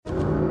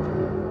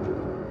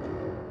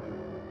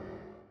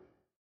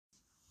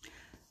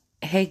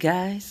Hey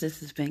guys,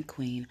 this is Ben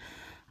Queen.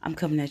 I'm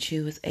coming at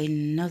you with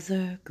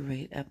another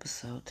great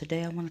episode.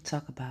 Today I want to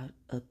talk about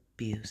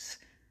abuse.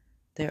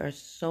 There are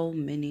so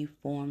many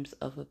forms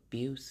of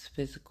abuse: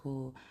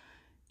 physical,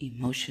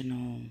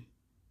 emotional,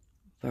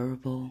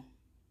 verbal,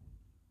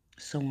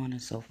 so on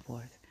and so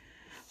forth.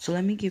 So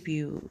let me give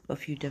you a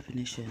few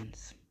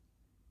definitions.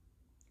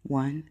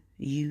 One,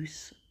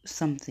 use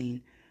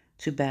something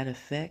to bad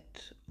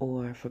effect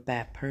or for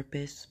bad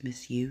purpose,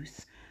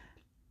 misuse.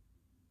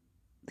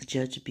 The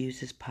judge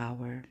abuses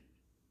power.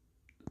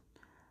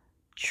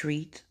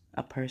 Treat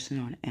a person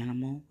or an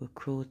animal with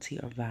cruelty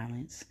or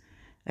violence,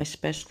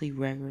 especially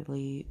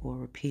regularly or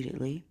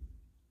repeatedly.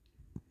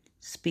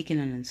 Speak in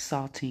an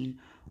insulting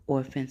or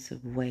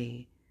offensive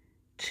way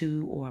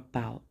to or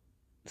about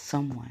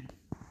someone.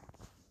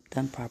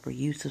 The improper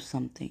use of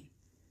something.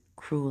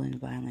 Cruel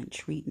and violent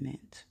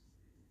treatment.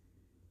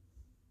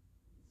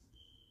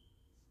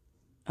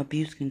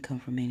 Abuse can come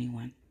from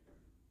anyone: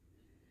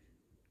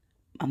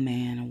 a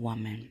man, a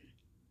woman,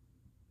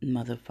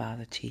 mother,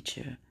 father,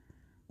 teacher,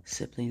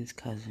 siblings,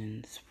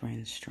 cousins,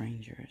 friends,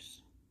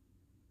 strangers.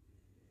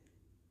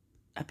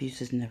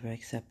 Abuse is never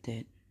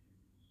accepted.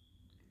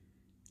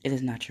 It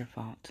is not your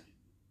fault.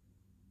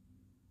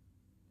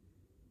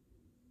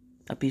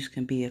 Abuse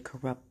can be a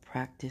corrupt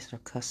practice or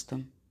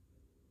custom,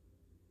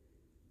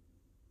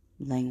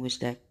 language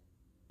that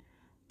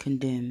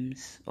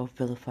condemns or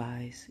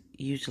vilifies,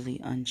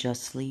 usually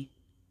unjustly,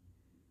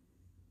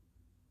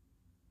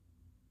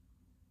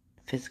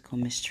 physical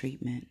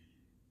mistreatment,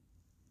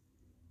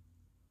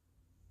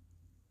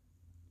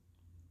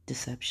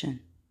 deception.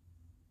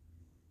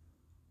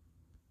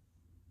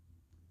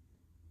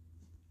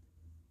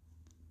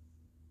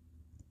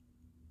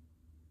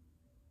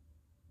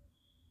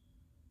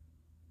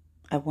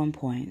 At one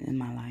point in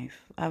my life,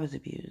 I was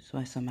abused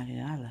by somebody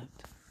that I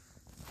loved.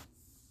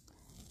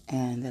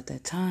 And at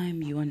that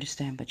time, you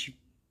understand, but you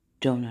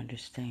don't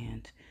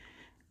understand.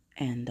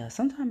 And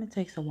sometimes it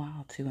takes a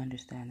while to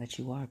understand that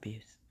you are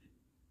abused,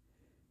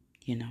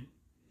 you know.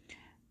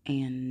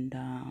 And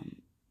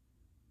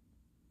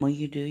when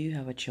you do, you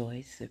have a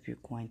choice if you're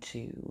going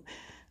to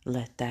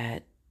let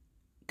that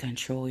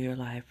control your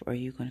life, or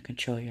you're going to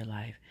control your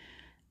life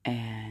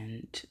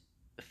and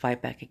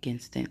fight back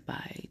against it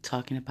by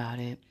talking about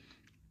it,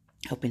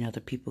 helping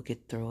other people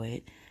get through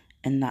it,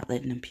 and not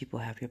letting them people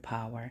have your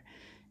power.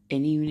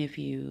 And even if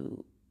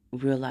you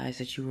realize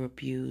that you were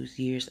abused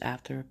years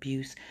after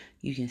abuse,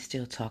 you can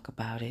still talk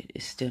about it.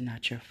 It's still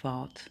not your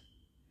fault.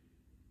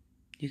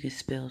 You can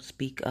still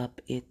speak up.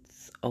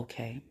 It's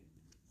okay.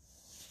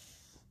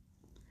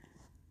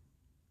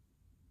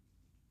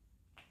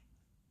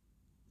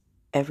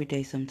 Every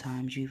day,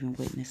 sometimes you even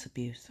witness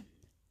abuse,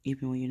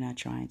 even when you're not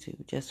trying to,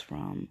 just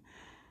from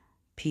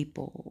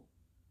people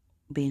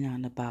being out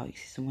and about. You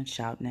see someone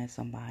shouting at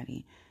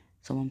somebody,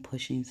 someone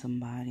pushing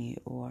somebody,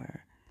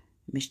 or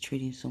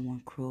mistreating someone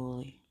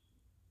cruelly.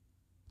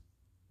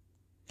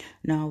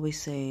 Now, I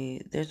always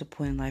say there's a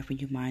point in life when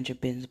you mind your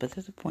business, but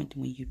there's a point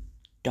when you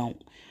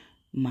don't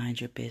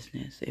mind your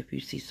business. If you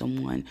see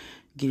someone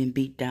getting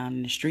beat down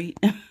in the street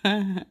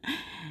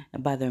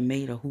by their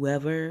mate or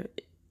whoever,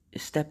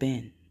 step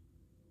in.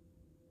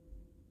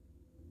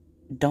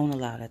 Don't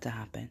allow that to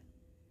happen.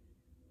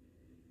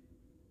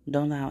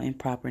 Don't allow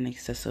improper and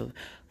excessive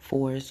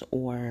force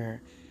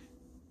or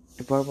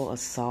verbal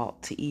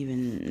assault to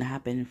even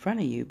happen in front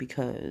of you,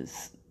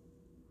 because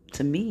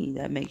to me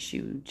that makes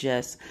you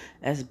just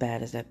as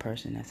bad as that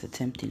person that's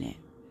attempting it.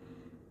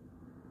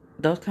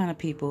 Those kind of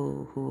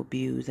people who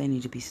abuse, they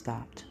need to be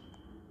stopped.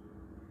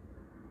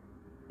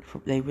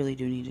 They really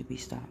do need to be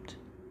stopped.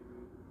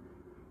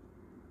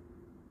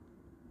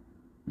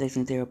 They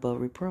think they're above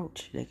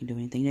reproach. They can do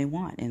anything they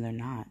want, and they're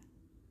not.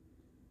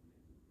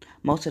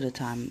 Most of the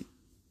time,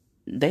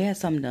 they had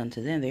something done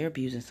to them. They're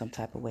abusing some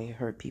type of way.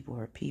 Hurt people,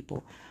 hurt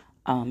people.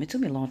 It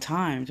took me a long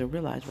time to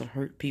realize what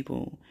hurt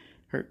people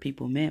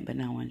meant, but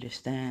now I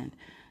understand.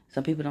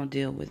 Some people don't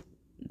deal with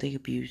the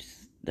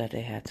abuse that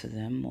they had to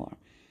them, or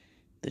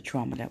the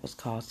trauma that was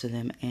caused to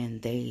them,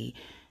 and they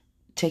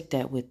take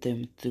that with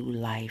them through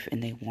life,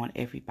 and they want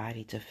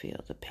everybody to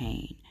feel the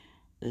pain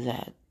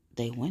that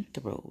they went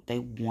through. They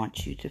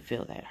want you to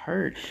feel that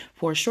hurt.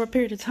 For a short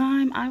period of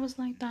time, I was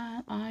like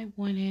that. I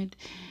wanted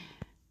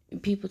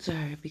people to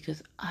hurt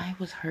because I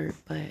was hurt,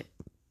 but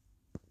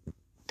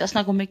that's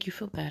not gonna make you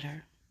feel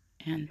better.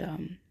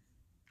 And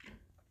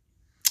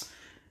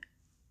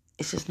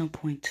it's just no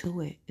point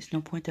to it. It's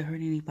no point to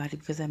hurt anybody,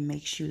 because that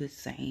makes you the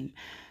same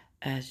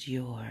as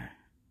your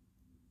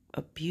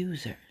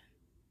abuser.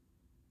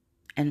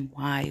 And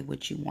why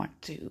would you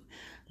want to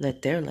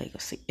let their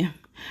legacy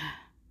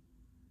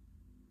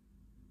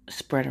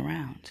spread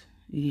around?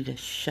 You need to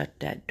shut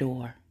that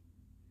door.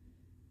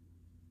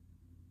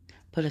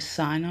 Put a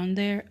sign on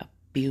there,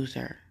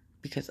 abuser,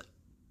 because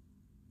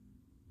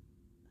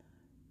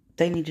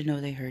they need to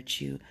know they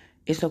hurt you.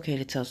 It's okay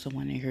to tell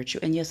someone they hurt you.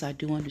 And yes, I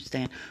do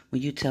understand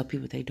when you tell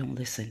people they don't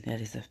listen.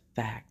 That is a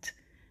fact.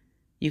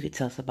 You could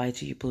tell somebody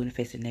till you blue in the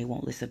face and they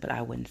won't listen, but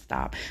I wouldn't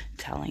stop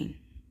telling.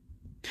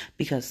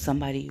 because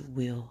somebody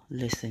will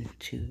listen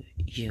to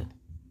you.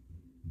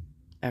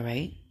 All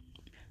right?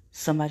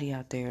 Somebody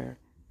out there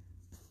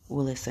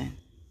will listen.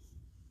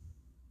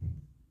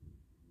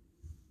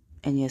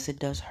 And yes, it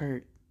does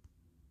hurt.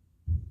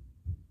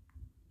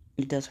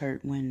 It does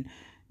hurt when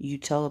you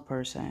tell a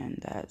person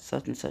that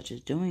such and such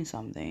is doing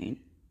something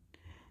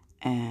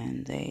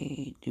and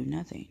they do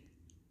nothing.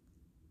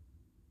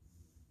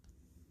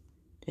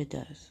 It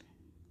does.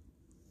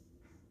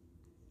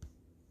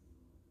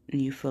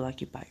 And you feel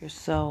like you're by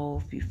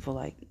yourself. You feel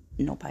like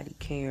nobody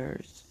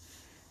cares.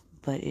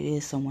 But it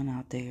is someone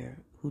out there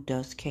who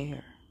does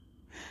care.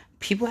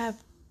 People have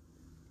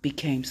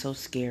became so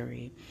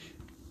scary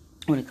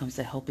when it comes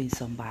to helping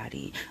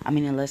somebody. I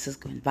mean, unless it's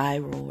going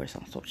viral or it's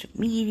on social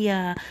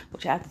media,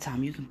 which at the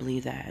time you can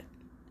believe that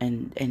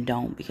and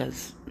don't,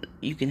 because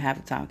you can have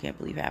the time can't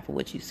believe half of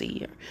what you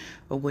see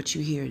or what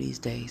you hear these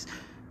days.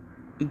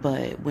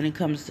 But when it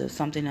comes to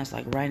something that's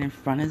like right in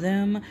front of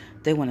them,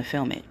 they want to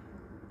film it.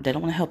 They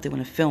don't want to help, they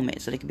want to film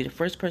it. So they can be the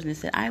first person that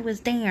said, I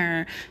was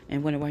there,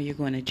 and wonder why you're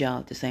going to jail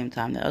at the same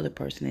time the other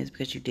person is,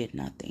 because you did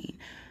nothing.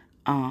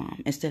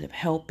 Instead of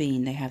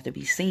helping, they have to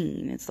be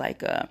seen. It's like,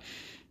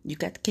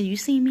 can you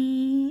see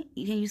me?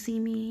 Can you see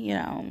me? You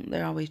know,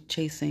 they're always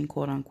chasing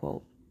quote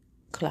unquote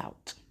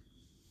clout.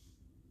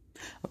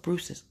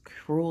 Abuse is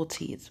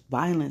cruelty, it's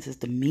violence, it's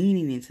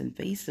demeaning, it's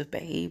invasive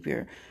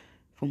behavior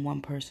from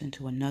one person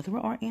to another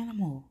or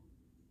animal.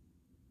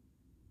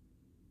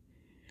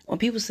 When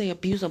people say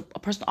abuse, a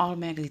person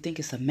automatically think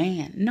it's a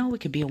man. No,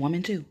 it could be a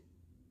woman too.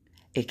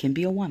 It can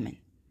be a woman,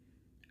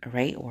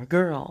 right? Or a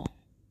girl,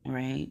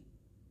 right?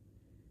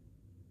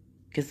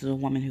 Because it's a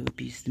woman who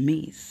abused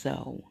me.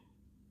 So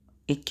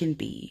it can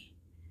be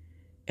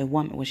a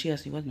woman. Well, she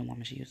actually wasn't a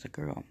woman. She was a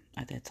girl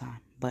at that time.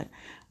 But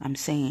I'm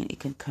saying it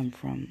can come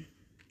from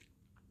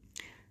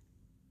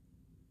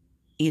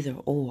either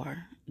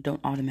or.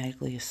 Don't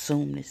automatically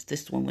assume it's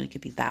this one when it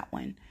could be that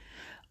one.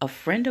 A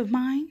friend of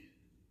mine,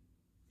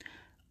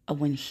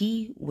 when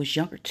he was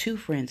younger, two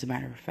friends, as a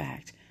matter of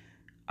fact,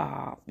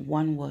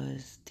 one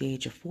was the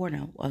age of 4,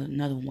 now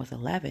another one was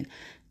 11.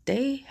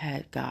 They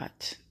had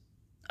got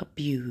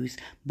abused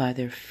by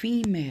their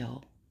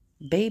female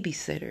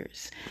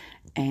babysitters,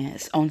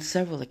 and on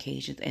several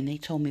occasions. And they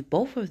told me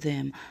both of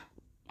them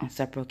on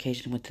several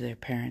occasions went to their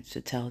parents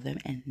to tell them,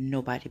 and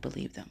nobody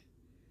believed them.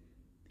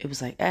 It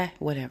was like,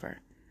 whatever.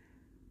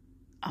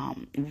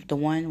 The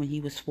one when he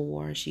was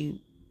 4,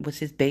 she was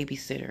his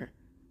babysitter.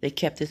 They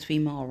kept this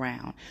female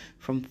around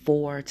from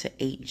 4 to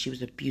 8, and she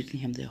was abusing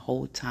him the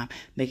whole time,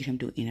 making him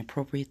do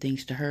inappropriate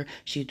things to her.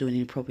 She was doing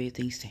inappropriate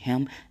things to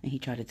him, and he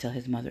tried to tell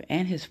his mother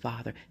and his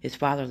father. His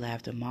father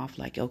laughed him off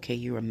like, okay,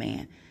 you're a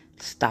man.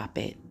 Stop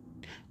it.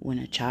 When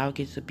a child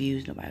gets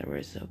abused, no matter whether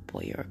it's a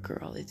boy or a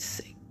girl, it's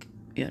sick.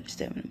 You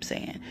understand what I'm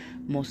saying?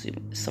 Mostly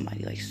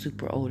somebody like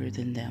super older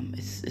than them,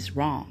 it's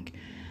wrong.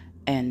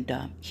 And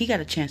he got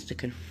a chance to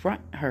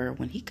confront her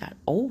when he got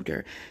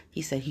older.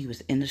 He said he was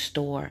in the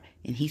store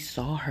and he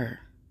saw her.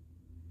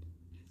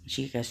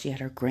 She had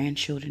her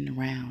grandchildren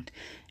around,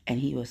 and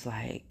he was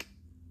like,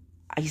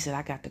 he said,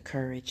 I got the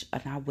courage,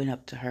 and I went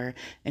up to her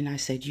and I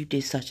said, you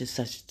did such and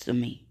such to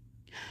me.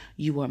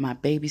 You were my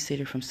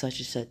babysitter from such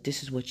and such.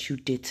 This is what you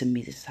did to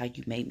me. This is how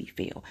you made me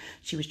feel.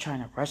 She was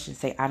trying to rush and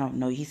say, I don't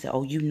know. He said,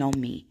 oh, you know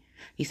me.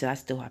 He said, I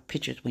still have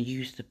pictures when you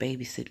used to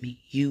babysit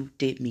me. You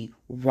did me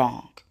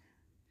wrong.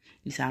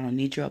 He said, I don't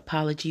need your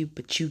apology,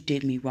 but you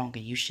did me wrong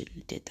and you shouldn't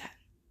have did that.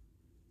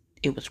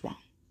 It was wrong.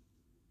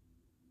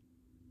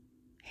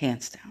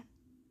 Hands down.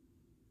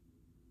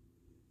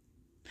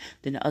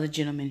 Then the other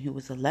gentleman who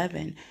was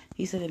 11,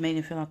 he said it made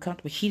him feel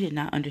uncomfortable. He did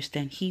not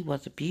understand he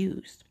was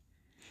abused.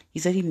 He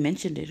said he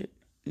mentioned it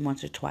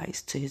once or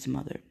twice to his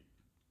mother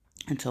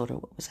and told her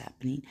what was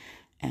happening.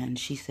 And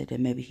she said that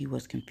maybe he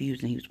was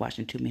confused and he was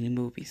watching too many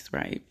movies,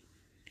 right?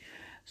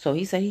 So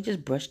he said he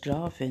just brushed it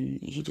off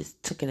and he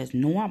just took it as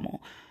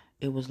normal.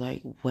 It was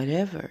like,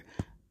 whatever.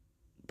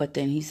 But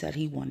then he said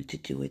he wanted to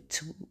do it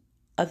to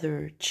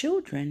other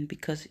children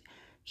because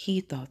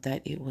he thought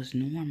that it was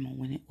normal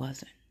when it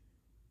wasn't.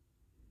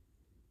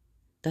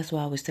 That's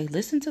why I always say,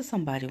 listen to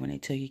somebody when they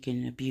tell you you're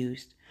getting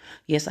abused.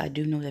 Yes, I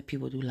do know that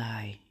people do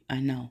lie. I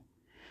know.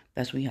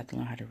 That's when you have to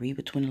learn how to read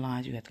between the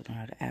lines. You have to learn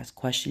how to ask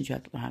questions. You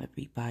have to learn how to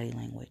read body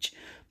language,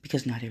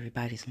 because not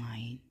everybody's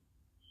lying.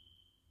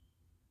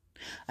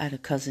 I had a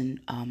cousin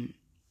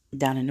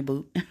down in the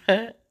boot,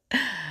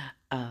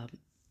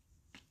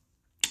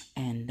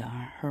 and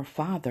her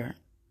father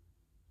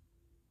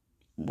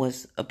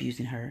was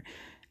abusing her,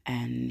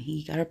 and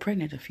he got her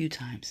pregnant a few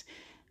times,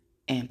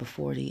 and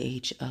before the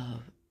age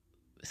of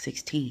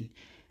 16.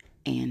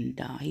 And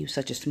he was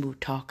such a smooth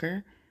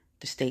talker,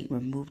 the state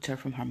removed her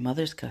from her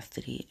mother's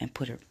custody and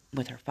put her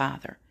with her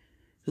father,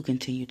 who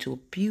continued to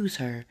abuse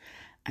her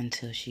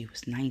until she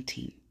was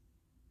 19.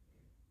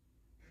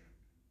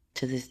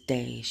 To this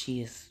day,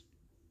 she is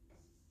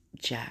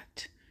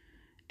jacked.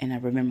 And I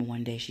remember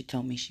one day she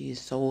told me she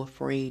is so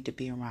afraid to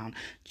be around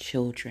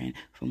children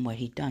from what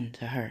he'd done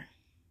to her.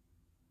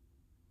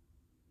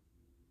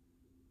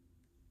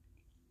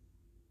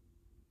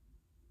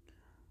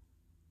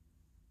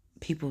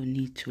 people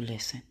need to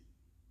listen.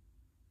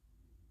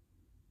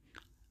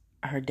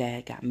 Her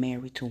dad got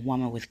married to a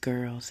woman with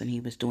girls, and he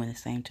was doing the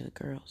same to the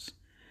girls.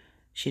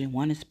 She didn't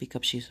want to speak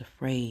up. She was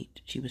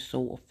afraid. She was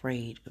so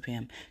afraid of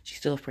him. She's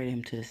still afraid of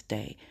him to this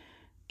day.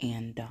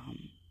 And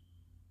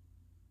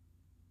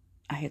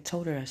I had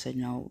told her, I said,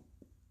 no,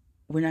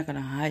 we're not going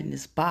to hide in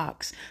this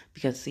box,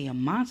 because, see, a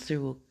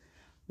monster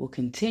will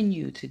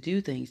continue to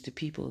do things to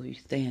people who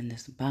stay in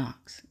this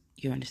box.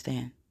 You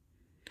understand?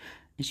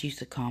 And she used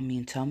to call me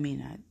and tell me,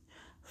 and I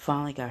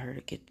finally got her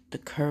to get the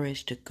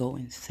courage to go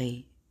and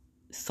say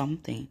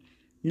something.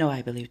 No,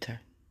 I believed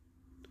her,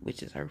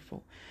 which is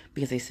hurtful,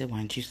 because they said, why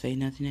didn't you say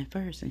nothing at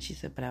first? And she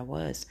said, but I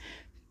was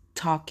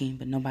talking,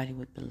 but nobody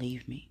would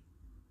believe me.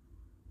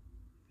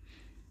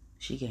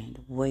 She gained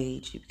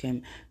weight. She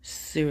became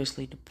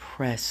seriously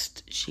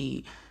depressed.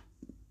 She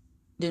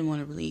didn't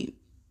want to really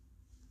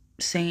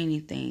say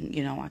anything.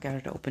 You know, I got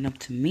her to open up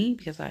to me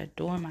because I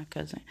adore my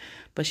cousin,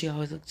 but she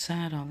always looked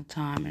sad all the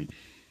time. And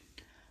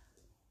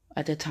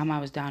at the time I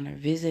was down there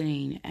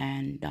visiting,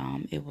 and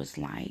it was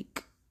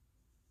like,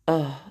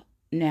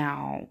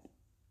 now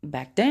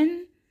back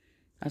then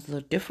I was a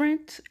little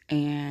different,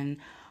 and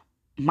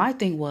my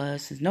thing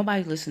was, since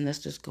nobody listened, let's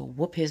just go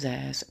whoop his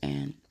ass.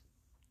 And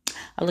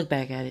I look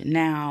back at it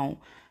now,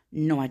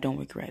 no, I don't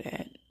regret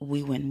it.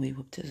 We went and we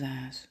whooped his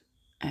ass.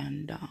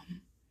 And,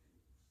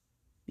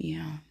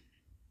 yeah,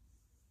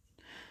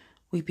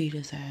 we beat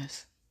his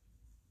ass.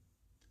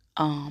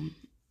 Am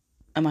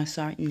I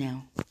sorry?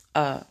 No.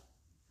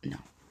 No.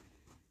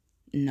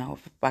 No,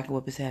 if I could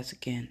whip his ass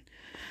again,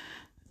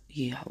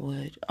 yeah, I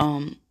would.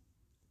 I'm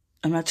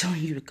not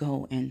telling you to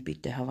go and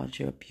beat the hell out of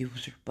your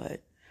abuser,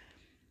 but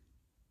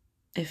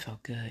it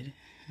felt good.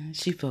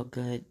 She felt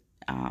good.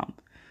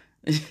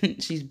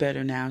 She's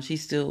better now. She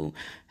still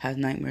has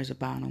nightmares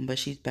about him, but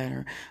she's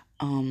better.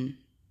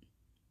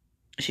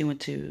 She went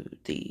to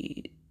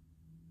the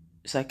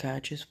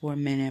psychiatrist for a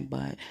minute,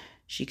 but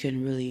she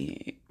couldn't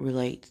really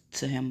relate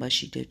to him, but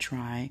she did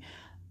try.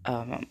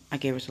 I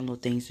gave her some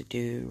little things to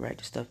do, write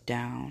the stuff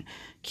down,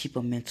 keep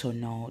a mental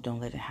note,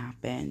 don't let it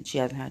happen. She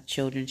hasn't had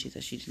children. She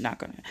said she's not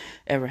going to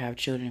ever have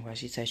children, where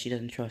she says she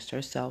doesn't trust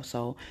herself,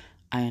 so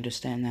I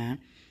understand that.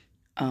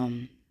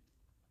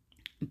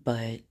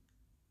 But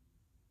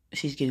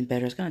she's getting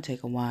better. It's going to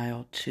take a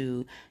while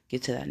to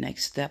get to that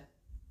next step,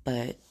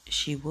 but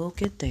she will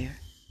get there.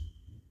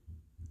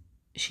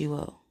 She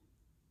will.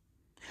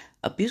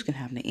 Abuse can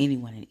happen to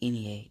anyone at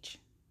any age.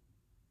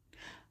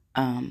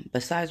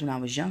 Besides when I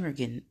was younger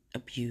getting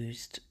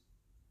abused,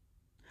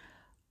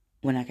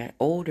 when I got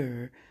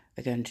older,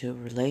 I got into a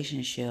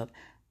relationship,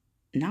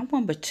 not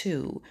one but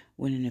two,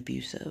 with an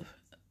abusive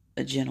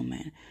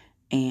gentleman.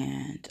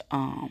 And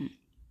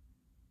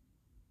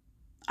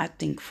I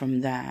think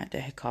from that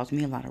had caused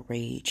me a lot of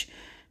rage,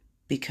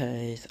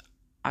 because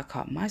I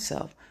caught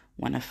myself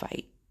want to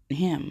fight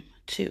him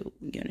too.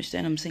 You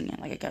understand what I'm saying?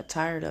 Like, I got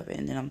tired of it,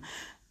 and then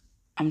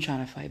I'm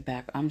trying to fight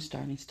back. I'm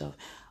starting stuff.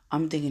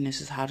 I'm thinking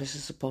this is how this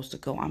is supposed to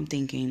go. I'm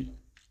thinking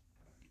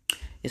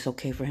it's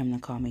okay for him to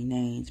call me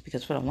names,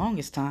 because for the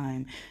longest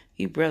time,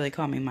 he barely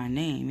called me my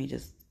name. He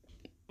just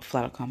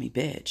flat out called me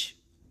bitch.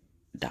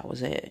 That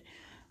was it.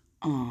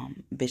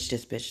 Bitch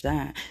this, bitch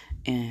that.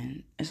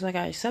 And it's like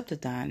I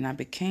accepted that, and I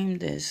became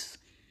this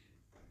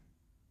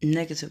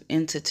negative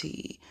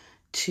entity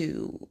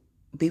to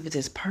be with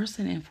this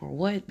person. And for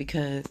what?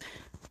 Because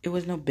it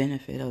was no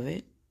benefit of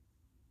it.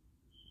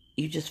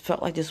 You just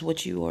felt like this is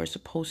what you are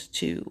supposed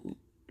to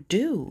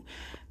do.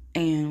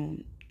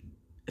 And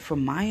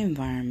from my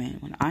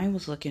environment, when I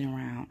was looking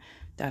around,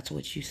 that's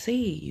what you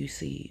see. You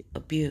see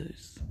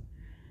abuse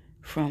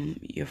from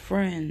your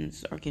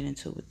friends, or get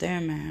into it with their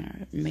man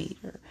or mate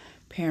or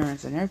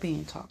parents, and they're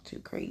being talked to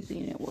crazy.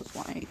 And it was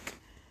like,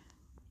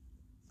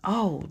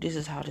 oh, this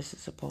is how this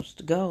is supposed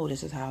to go.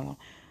 This is how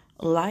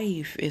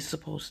life is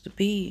supposed to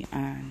be.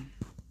 And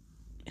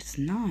it's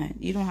not.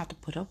 You don't have to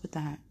put up with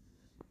that.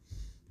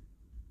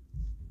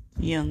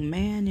 Young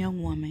man,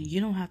 young woman,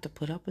 you don't have to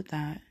put up with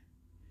that.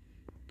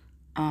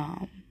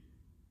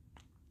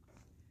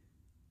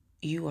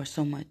 You are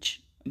so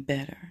much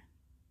better.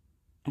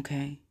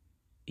 Okay?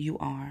 You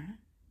are.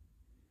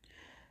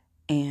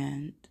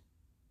 And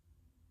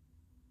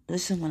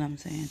listen what I'm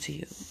saying to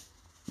you.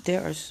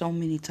 There are so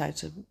many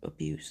types of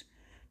abuse.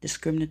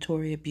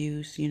 Discriminatory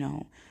abuse,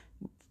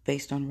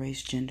 based on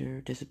race,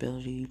 gender,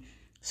 disability,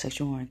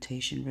 sexual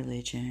orientation,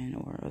 religion,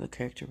 or other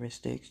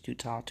characteristics, too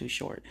tall, too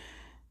short.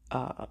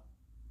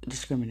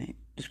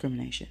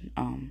 Discrimination.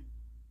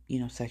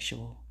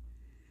 Sexual,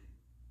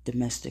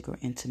 domestic, or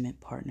intimate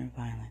partner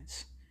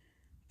violence.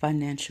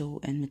 Financial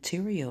and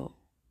material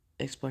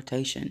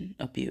exploitation,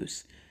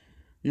 abuse,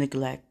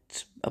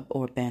 neglect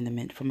or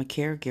abandonment from a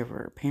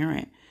caregiver,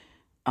 parent,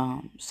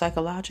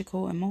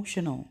 psychological,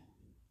 emotional.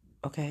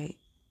 Okay.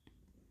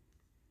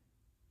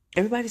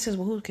 Everybody says,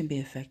 well, who can be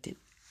affected?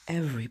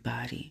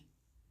 Everybody.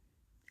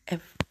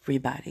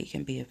 Everybody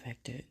can be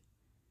affected.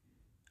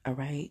 All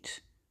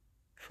right?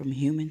 From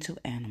human to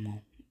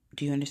animal.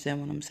 Do you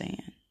understand what I'm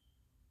saying?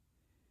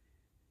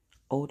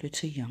 Older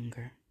to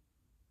younger.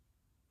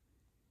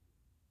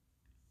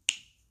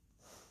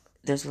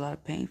 There's a lot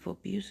of painful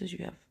abuses.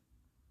 You have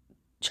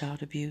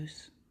child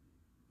abuse,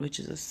 which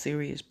is a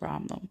serious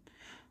problem,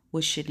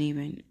 which shouldn't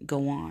even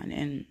go on.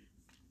 And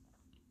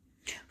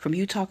from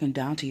you talking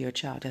down to your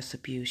child, that's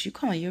abuse. You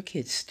calling your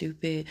kids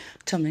stupid,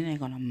 telling them they ain't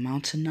gonna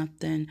amount to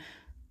nothing.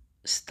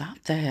 Stop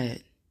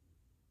that.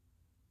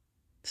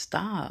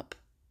 Stop.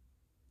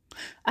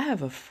 I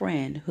have a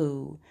friend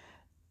who,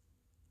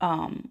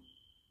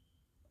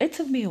 it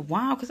took me a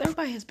while because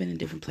everybody has been in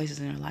different places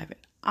in their life. And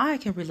I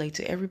can relate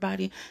to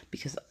everybody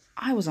because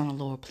I was on a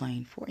lower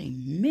plane for a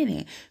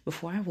minute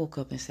before I woke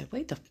up and said,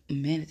 wait a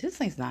minute, this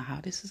ain't not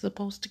how this is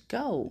supposed to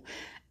go.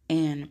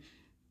 And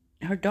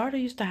her daughter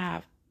used to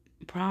have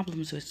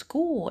problems with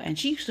school, and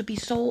she used to be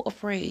so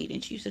afraid,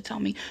 and she used to tell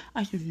me,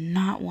 I do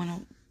not want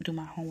to do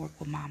my homework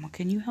with mama.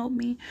 Can you help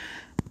me?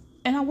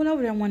 And I went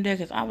over there one day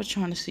because I was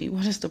trying to see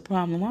what is the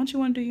problem. Why don't you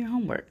want to do your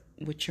homework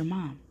with your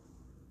mom?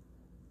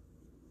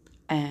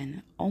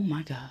 And oh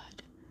my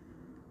God,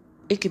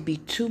 it could be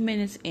 2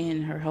 minutes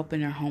in her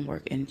helping her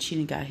homework and she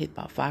done got hit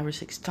about 5 or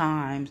 6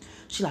 times.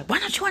 She's like, why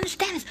don't you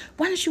understand this?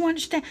 Why don't you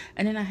understand?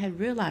 And then I had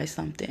realized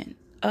something.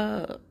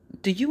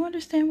 Do you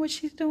understand what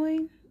she's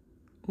doing?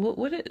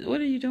 What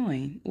are you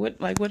doing? What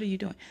are you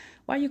doing?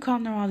 Why are you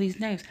calling her all these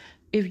names?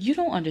 If you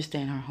don't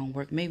understand her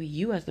homework, maybe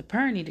you as the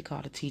parent need to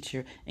call the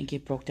teacher and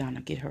get broke down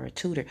and get her a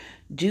tutor.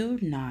 Do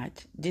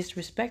not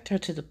disrespect her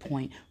to the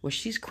point where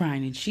she's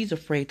crying and she's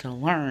afraid to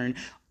learn.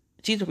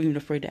 She's even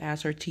afraid to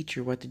ask her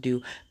teacher what to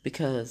do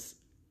because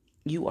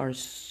you are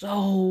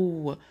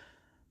so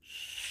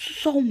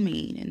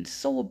mean and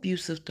so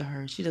abusive to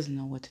her. She doesn't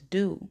know what to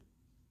do.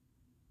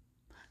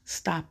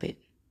 Stop it.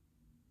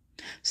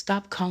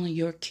 Stop calling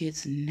your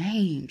kids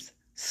names.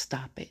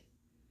 Stop it.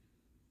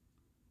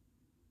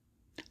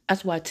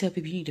 That's why I tell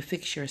people you need to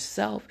fix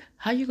yourself.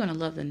 How are you going to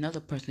love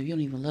another person if you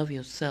don't even love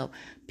yourself?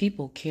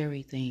 People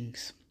carry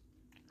things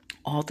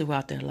all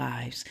throughout their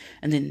lives.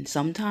 And then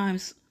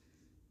sometimes,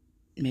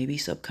 maybe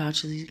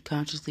subconsciously,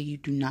 consciously, you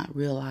do not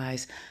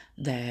realize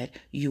that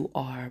you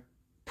are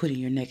putting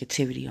your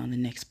negativity on the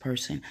next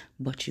person,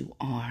 but you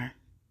are.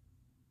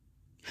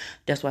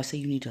 That's why I say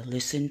you need to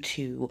listen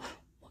to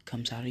what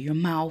comes out of your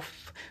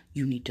mouth.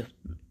 You need to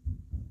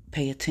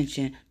pay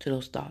attention to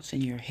those thoughts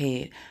in your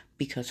head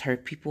because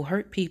hurt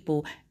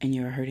people, and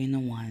you're hurting the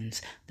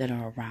ones that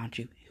are around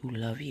you who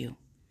love you,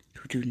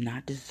 who do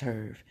not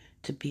deserve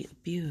to be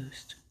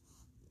abused.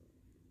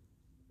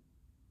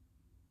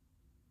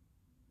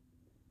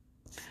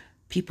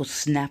 People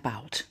snap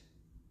out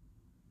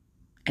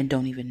and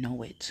don't even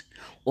know it,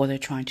 or they're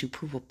trying to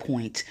prove a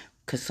point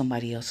because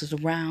somebody else is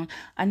around.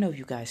 I know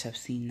you guys have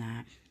seen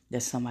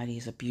that somebody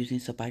is abusing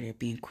somebody or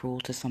being cruel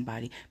to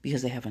somebody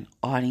because they have an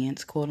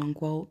audience, quote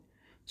unquote.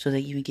 So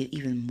they even get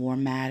even more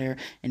madder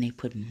and they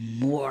put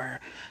more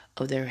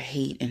of their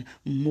hate and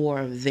more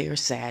of their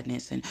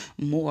sadness and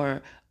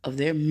more of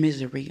their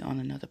misery on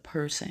another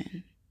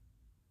person,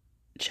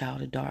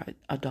 child,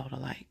 adult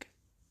alike.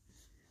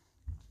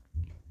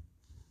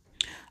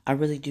 I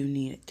really do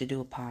need to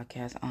do a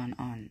podcast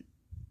on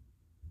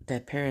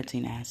that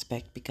parenting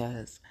aspect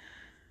because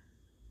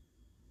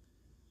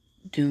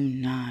do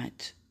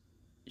not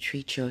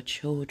treat your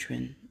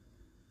children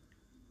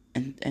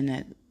in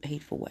that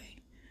hateful way.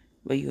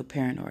 Whether you're a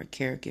parent or a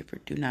caregiver,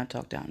 do not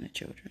talk down to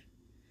children.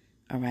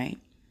 All right?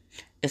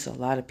 It's a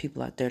lot of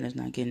people out there that's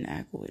not getting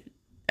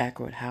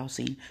accurate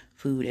housing,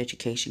 food,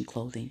 education,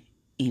 clothing,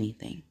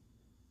 anything.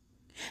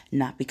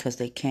 Not because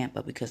they can't,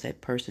 but because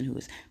that person who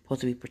is supposed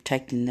to be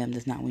protecting them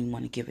does not even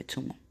want to give it to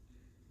them.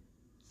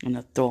 And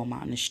they'll throw them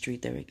out in the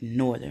street. They'll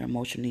ignore their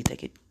emotional needs. They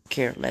could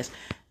care less.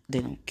 They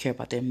don't care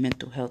about their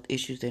mental health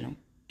issues. They don't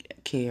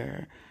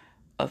care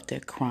if they're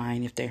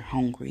crying, if they're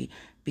hungry,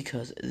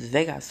 because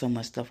they got so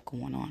much stuff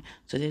going on.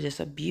 So they just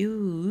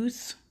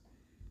abuse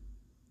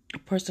a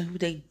person who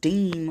they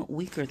deem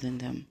weaker than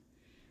them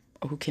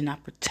or who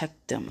cannot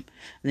protect them. And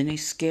then they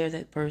scare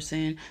that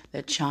person,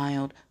 that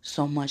child,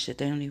 so much that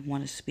they don't even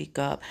want to speak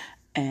up.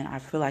 And I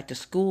feel like the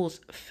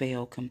schools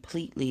fail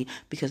completely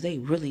because they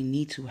really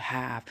need to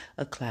have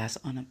a class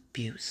on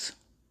abuse.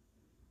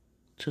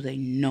 So they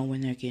know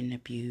when they're getting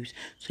abused.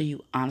 So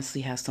you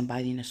honestly have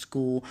somebody in the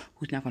school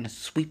who's not going to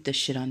sweep the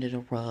shit under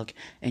the rug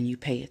and you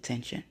pay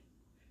attention.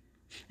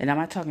 And I'm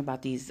not talking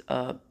about these,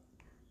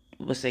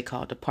 what's they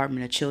call,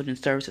 Department of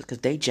Children's Services, because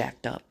they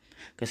jacked up.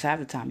 Because half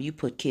the time you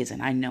put kids,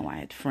 and I know I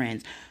had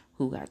friends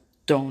who got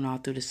thrown all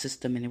through the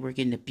system and they were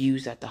getting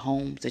abused at the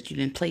homes that you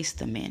didn't place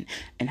them in.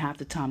 And half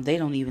the time they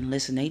don't even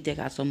listen. They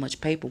got so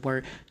much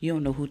paperwork, you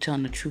don't know who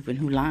telling the truth and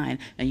who lying,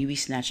 and you be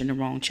snatching the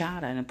wrong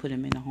child out and put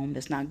them in a home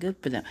that's not good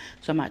for them.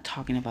 So I'm not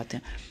talking about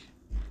them.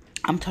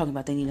 I'm talking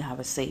about they need to have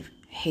a safe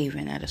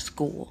haven at a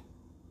school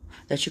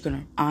that you're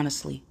going to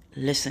honestly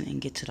listen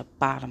and get to the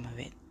bottom of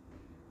it.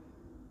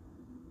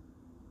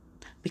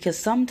 Because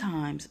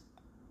sometimes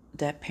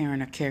that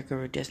parent or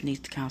caregiver just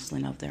needs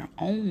counseling of their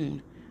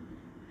own.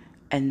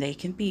 And they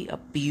can be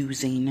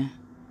abusing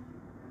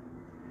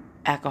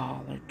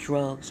alcohol or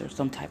drugs or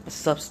some type of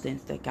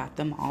substance that got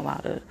them all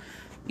out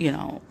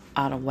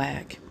of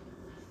whack.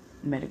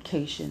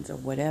 Medications or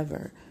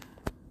whatever.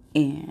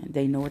 And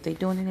they know what they're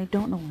doing and they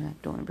don't know what they're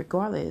doing.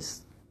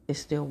 Regardless, it's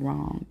still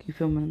wrong. You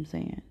feel what I'm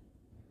saying?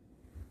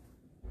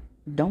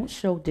 Don't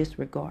show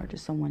disregard to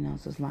someone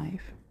else's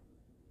life.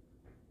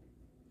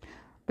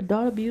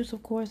 Adult abuse,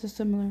 of course, is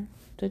similar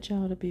to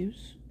child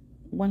abuse.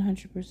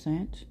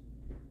 100%.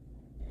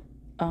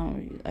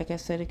 Like I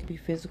said, it could be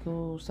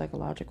physical,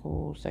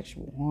 psychological,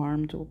 sexual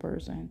harm to a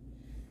person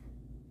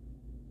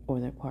or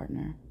their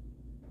partner.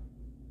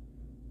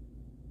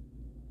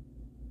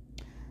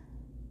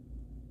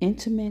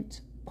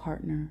 Intimate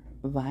partner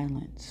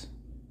violence.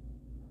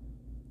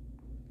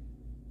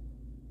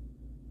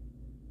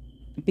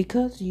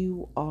 Because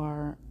you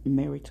are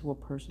married to a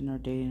person or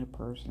dating a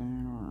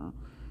person or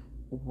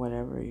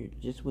whatever, you're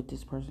just with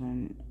this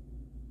person,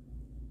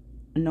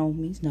 no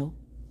means no.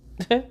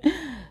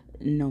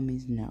 No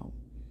means no.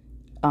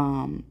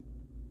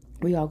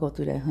 We all go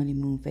through that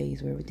honeymoon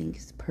phase where everything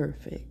is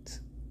perfect.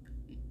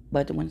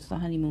 But once the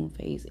honeymoon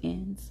phase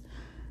ends,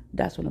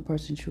 that's when a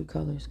person's true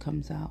colors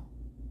comes out.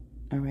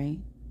 Alright?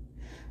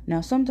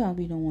 Now, sometimes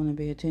we don't want to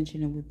pay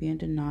attention and we be in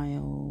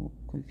denial,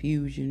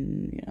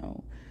 confusion,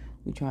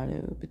 We try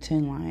to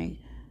pretend like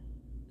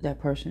that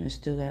person is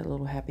still that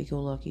little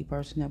happy-go-lucky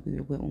person that we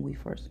were with when we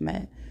first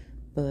met.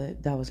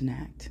 But that was an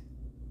act.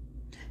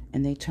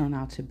 And they turn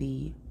out to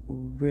be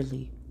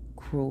really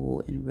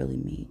cruel and really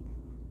mean.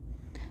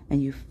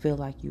 And you feel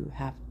like you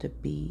have to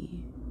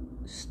be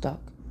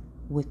stuck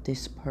with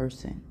this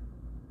person.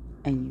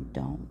 And you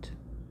don't.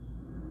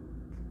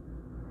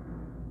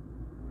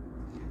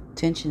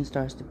 Tension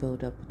starts to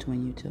build up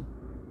between you two.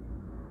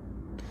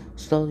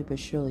 Slowly but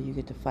surely you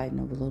get to fighting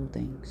over little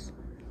things.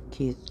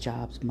 Kids,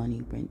 jobs,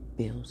 money, rent,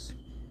 bills,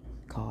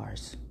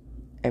 cars,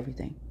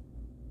 everything.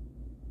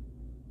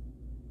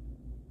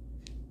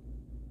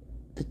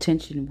 The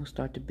tension will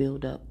start to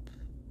build up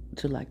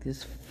to like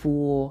this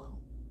full-blown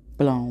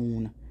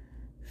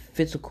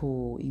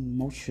physical,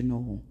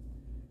 emotional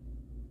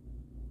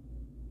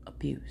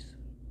abuse.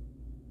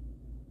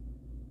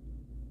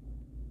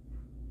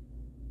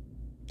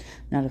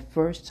 Now, the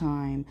first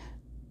time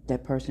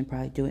that person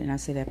probably do it, and I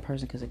say that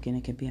person because, again,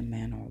 it can be a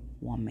man or a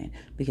woman,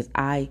 because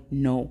I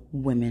know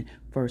women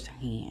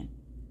firsthand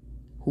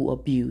who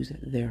abuse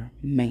their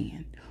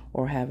man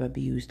or have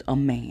abused a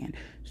man,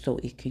 so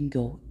it can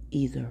go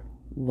either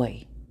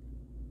way.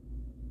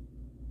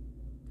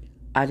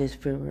 I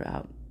just figure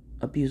out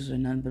abusers are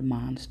none but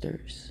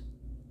monsters,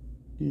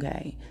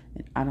 okay?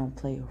 And I don't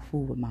play or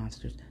fool with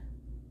monsters,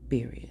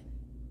 period.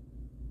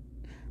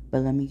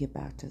 But let me get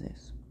back to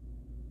this.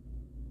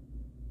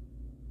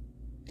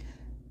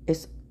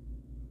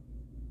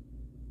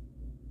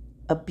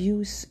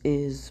 Abuse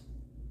is,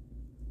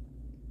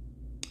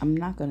 I'm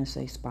not going to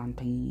say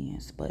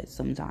spontaneous, but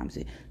sometimes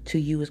to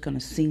you it's going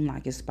to seem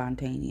like it's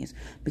spontaneous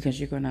because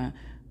you're going to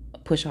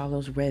push all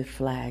those red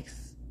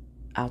flags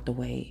out the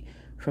way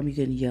from you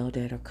getting yelled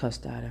at or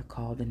cussed out or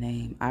called a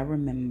name. I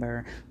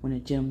remember when a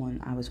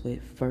gentleman I was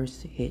with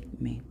first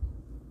hit me.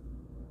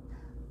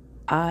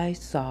 I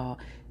saw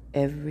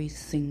every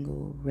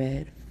single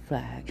red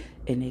flag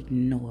and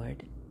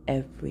ignored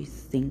every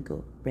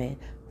single red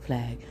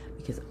flag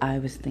because I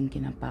was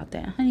thinking about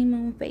that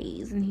honeymoon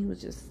phase and he was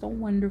just so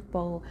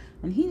wonderful,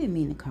 and he didn't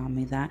mean to call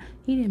me that.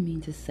 He didn't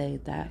mean to say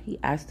that. He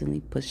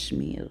accidentally pushed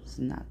me. It was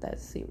not that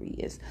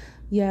serious.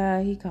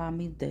 Yeah, he called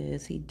me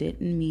this. He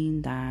didn't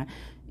mean that.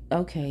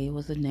 Okay, it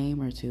was a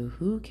name or two.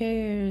 Who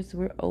cares?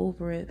 We're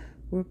over it.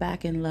 We're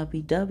back in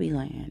lovey-dovey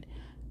land.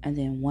 And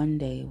then one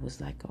day it was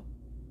like a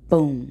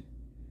boom.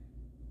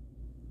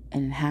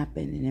 And it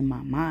happened. And in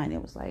my mind,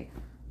 it was like,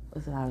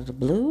 was it out of the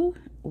blue?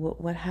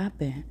 What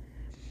happened?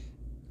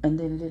 And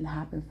then it didn't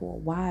happen for a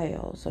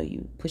while. So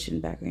you push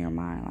it back in your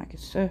mind like,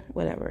 it's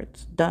whatever.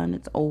 It's done.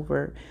 It's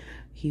over.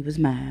 He was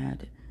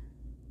mad.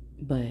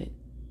 But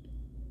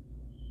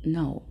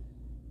no.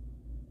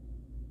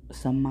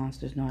 Some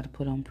monsters know how to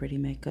put on pretty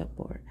makeup,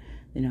 or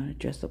they know how to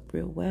dress up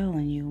real well,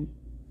 and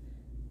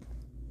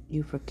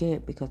you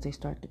forget because they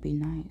start to be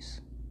nice.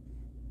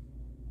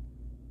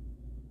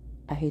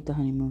 I hate the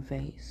honeymoon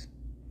phase.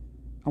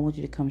 I want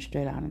you to come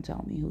straight out and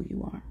tell me who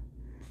you are.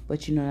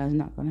 But you know that's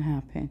not going to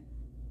happen.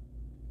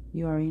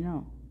 You already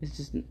know.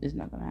 It's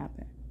not going to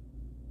happen.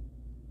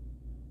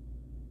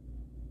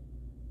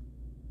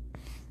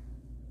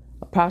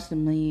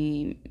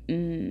 Approximately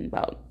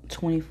about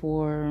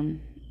 24%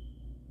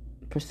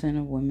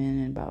 of women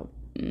and about,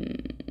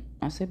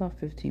 I say about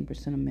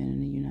 15% of men in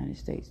the United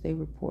States, they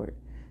report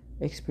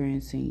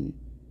experiencing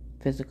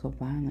physical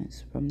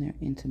violence from their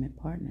intimate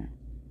partner.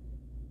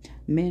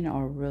 Men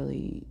are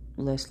really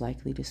less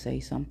likely to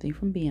say something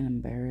from being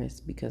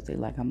embarrassed because they're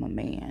like, I'm a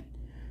man,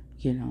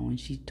 and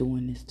she's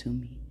doing this to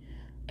me.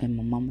 And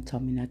my mama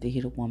told me not to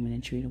hit a woman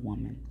and treat a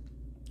woman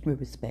with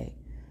respect.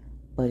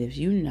 But if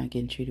you're not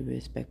getting treated with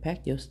respect,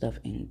 pack your stuff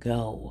and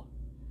go.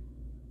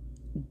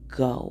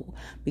 Go.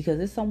 Because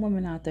there's some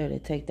women out there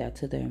that take that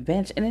to their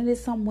advantage. And then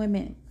there's some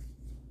women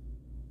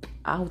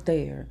out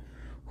there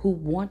who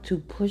want to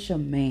push a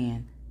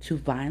man to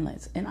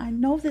violence. And I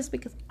know this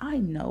because I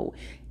know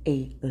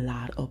a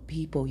lot of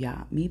people,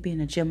 y'all. Me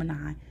being a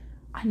Gemini,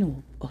 I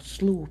know a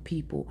slew of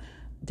people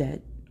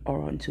that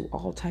are into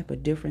all type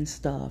of different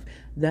stuff.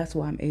 That's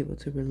why I'm able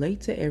to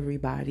relate to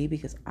everybody,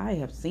 because I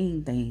have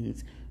seen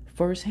things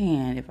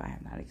firsthand. If I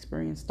have not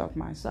experienced stuff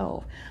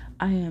myself,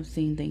 I have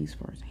seen things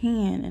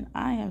firsthand, and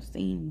I have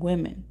seen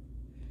women.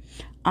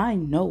 I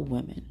know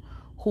women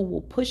who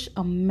will push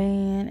a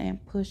man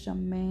and push a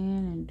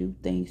man and do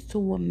things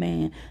to a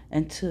man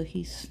until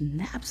he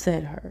snaps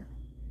at her.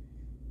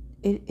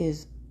 It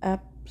is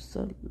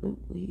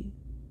absolutely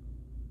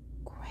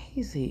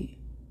crazy.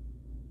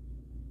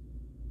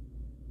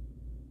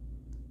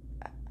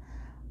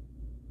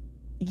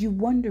 You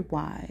wonder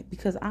why,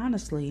 because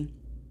honestly,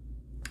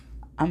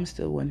 I'm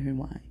still wondering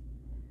why.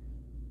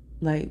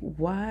 Like,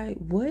 why?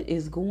 What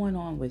is going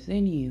on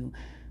within you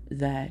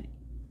that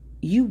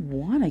you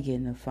want to get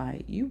in a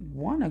fight? You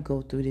want to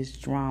go through this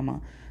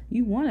drama.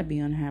 You want to be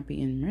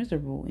unhappy and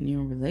miserable in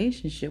your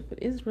relationship. But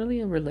it's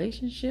really a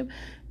relationship.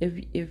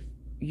 If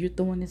you're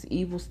throwing this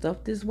evil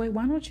stuff this way,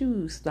 why don't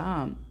you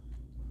step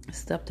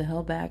the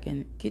hell back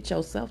and get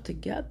yourself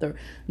together?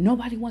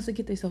 Nobody wants to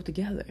get themselves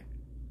together.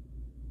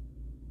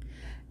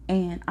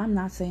 And I'm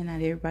not saying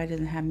that everybody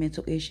doesn't have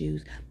mental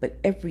issues, but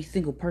every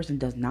single person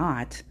does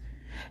not.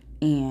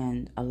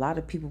 And a lot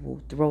of people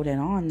will throw that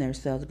on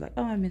themselves, like,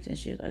 oh, I have mental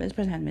issues, or this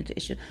person has mental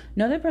issues.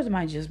 No, that person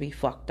might just be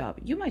fucked up.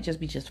 You might just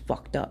be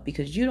fucked up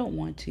because you don't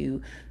want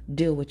to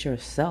deal with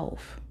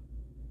yourself.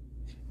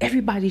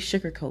 Everybody's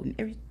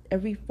sugarcoating.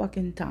 Every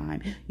fucking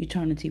time you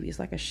turn the TV, it's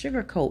like a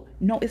sugarcoat.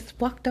 No, it's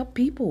fucked up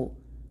people.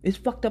 It's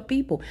fucked up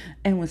people.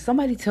 And when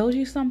somebody tells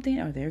you something,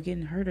 or they're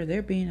getting hurt, or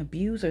they're being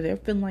abused, or they're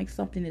feeling like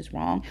something is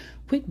wrong,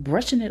 quit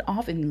brushing it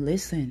off and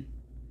listen.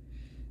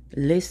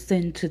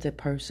 Listen to the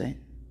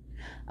person.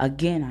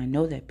 Again, I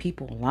know that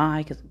people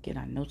lie, because again,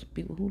 I know some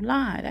people who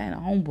lied. I had a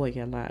homeboy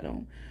get lied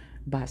on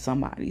by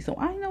somebody. So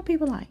I know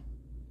people lie.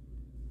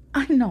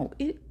 I know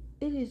it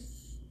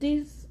is,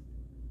 this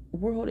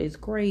world is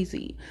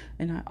crazy.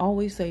 And I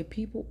always say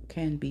people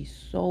can be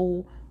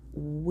so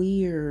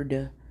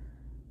weird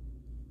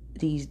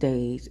these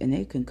days, and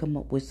they can come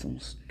up with some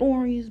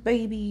stories,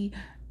 baby,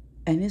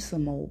 and it's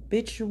some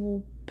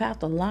habitual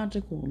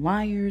pathological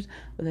liars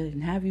that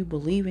can have you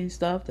believing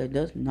stuff that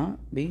does not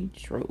be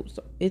true.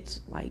 So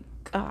it's like,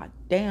 god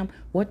damn,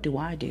 what do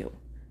I do?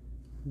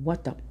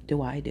 What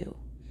do I do?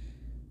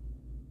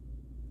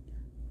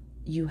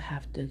 You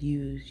have to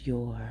use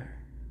your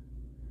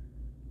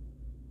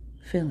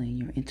feeling,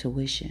 your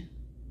intuition.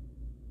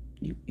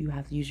 You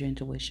have to use your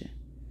intuition.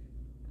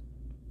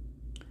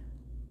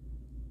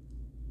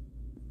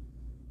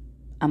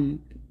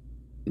 I'm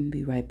going to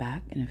be right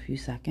back in a few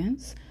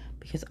seconds,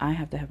 because I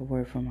have to have a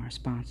word from our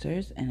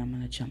sponsors, and I'm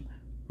going to jump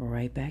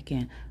right back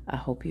in. I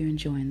hope you're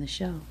enjoying the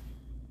show.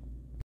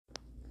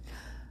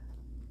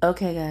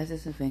 Okay, guys,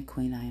 this is Vent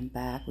Queen. I am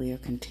back. We are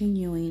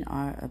continuing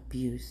our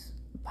abuse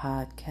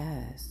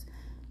podcast.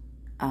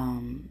 I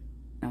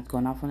was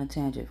going off on a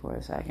tangent for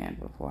a second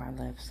before I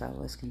left, so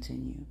let's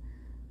continue.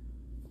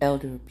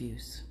 Elder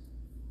abuse.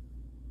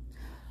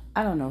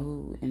 I don't know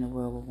who in the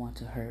world would want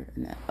to hurt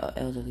an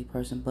elderly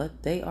person,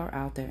 but they are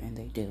out there and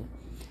they do.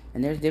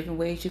 And there's different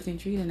ways you can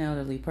treat an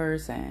elderly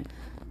person.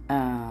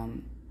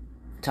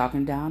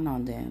 Talking down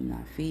on them,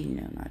 not feeding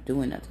them, not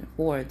doing nothing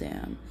for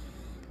them,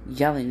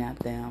 yelling at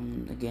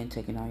them, again,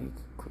 taking all your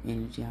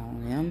energy out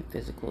on them,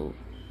 physical,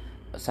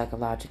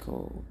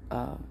 psychological,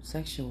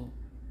 sexual,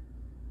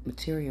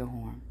 material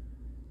harm,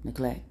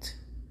 neglect.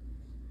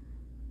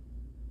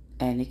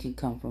 And it can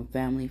come from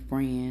family,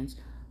 friends,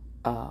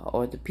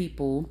 or the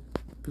people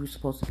who's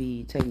supposed to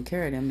be taking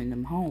care of them in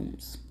them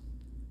homes.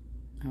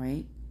 All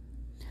right?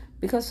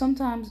 Because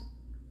sometimes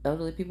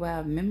elderly people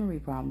have memory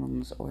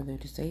problems, or they're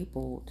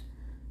disabled,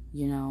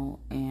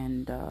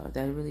 and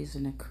that really is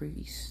an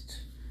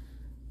increased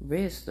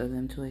risk of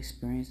them to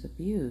experience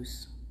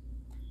abuse.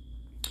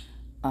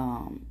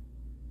 Now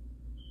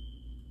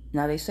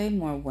they say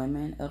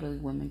elderly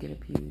women get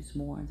abused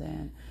more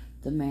than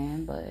the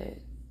man, but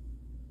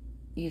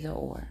either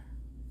or,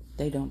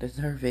 they don't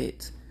deserve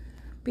it.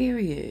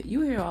 Period.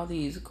 You hear all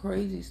these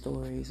crazy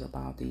stories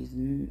about these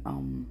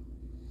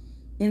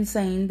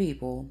insane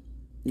people.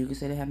 You can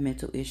say they have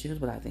mental issues,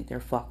 but I think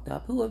they're fucked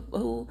up.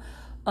 Who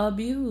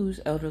abuse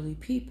elderly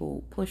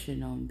people,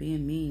 pushing them,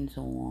 being mean to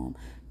them,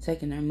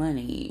 taking their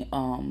money,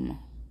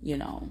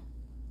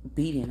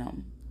 beating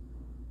them,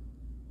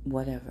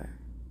 whatever.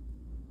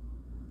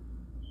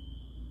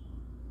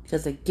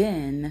 Because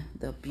again,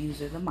 the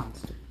abuser, the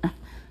monster,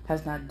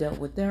 has not dealt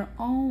with their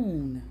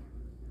own.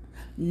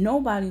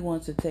 Nobody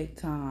wants to take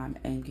time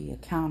and be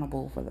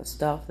accountable for the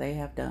stuff they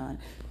have done.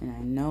 And I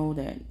know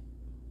that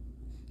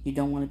you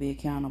don't want to be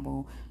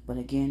accountable, but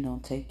again,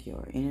 don't take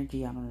your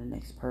energy out on the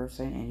next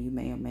person. And you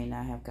may or may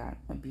not have got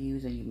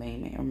abused, and you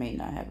may or may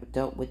not have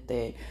dealt with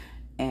it.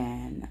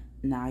 And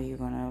now you're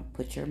going to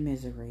put your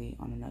misery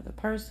on another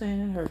person,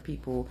 and hurt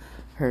people.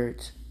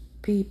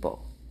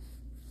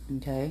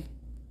 Okay?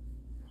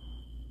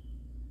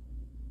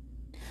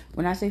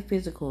 When I say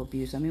physical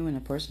abuse, I mean when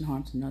a person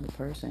harms another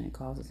person, it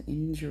causes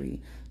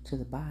injury to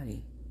the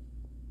body.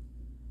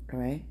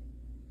 Alright?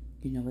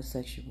 You know what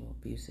sexual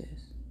abuse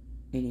is.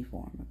 Any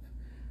form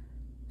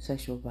of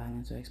sexual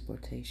violence or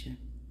exploitation.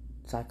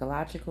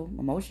 Psychological,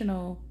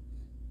 emotional,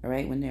 all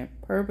right, when they're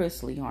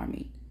purposely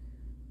harming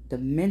the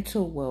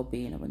mental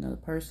well-being of another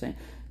person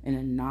in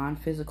a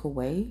non-physical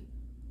way.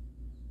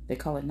 They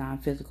call it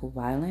non-physical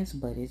violence,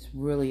 but it's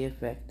really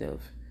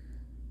effective.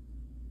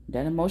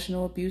 That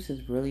emotional abuse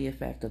is really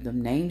effective. The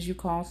names you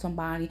call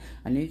somebody,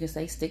 I know you can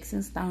say sticks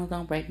and stones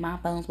don't break my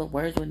bones, but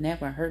words would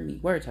never hurt me.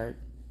 Words hurt.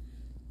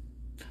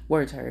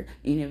 Words hurt.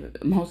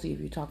 Mostly if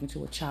you're talking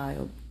to a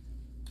child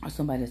or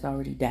somebody that's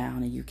already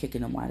down and you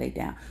kicking them while they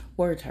down.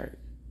 Words hurt.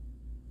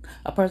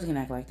 A person can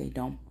act like they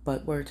don't,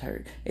 but words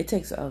hurt. It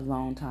takes a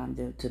long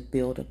time to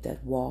build up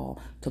that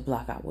wall to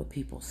block out what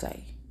people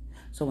say.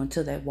 So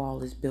until that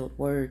wall is built,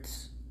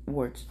 words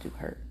do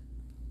hurt.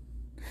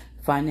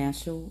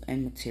 Financial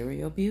and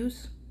material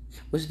abuse,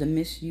 which is the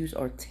misuse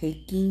or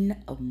taking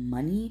of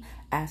money,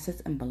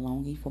 assets, and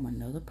belonging from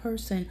another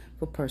person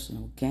for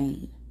personal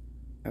gain.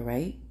 All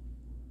right?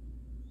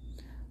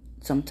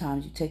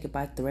 Sometimes you take it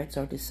by threats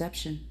or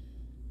deception.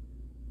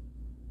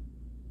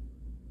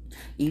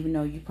 Even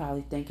though you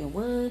probably thinking,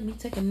 what, me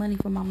taking money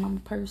from my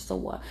mama's purse or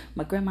what?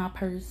 My grandma's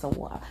purse or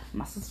what?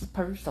 My sister's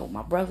purse or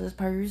my brother's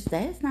purse?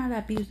 That's not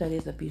abuse. That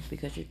is abuse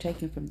because you're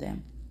taking from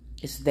them.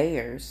 It's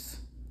theirs.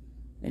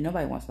 And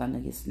nobody wants nothing to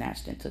get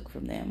snatched and took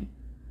from them.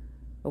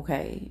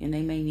 Okay? And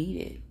they may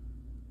need it.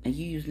 And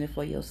you using it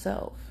for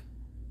yourself.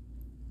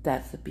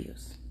 That's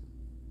abuse.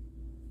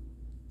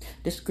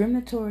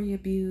 Discriminatory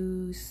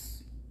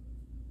abuse.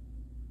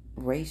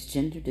 Race,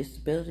 gender,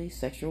 disability,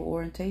 sexual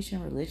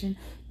orientation, religion,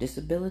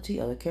 disability,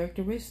 other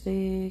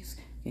characteristics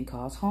can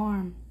cause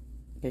harm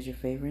because you're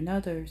favoring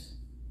others.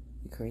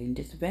 You're creating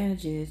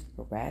disadvantages,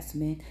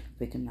 harassment,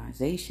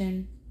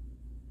 victimization.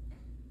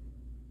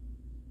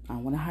 I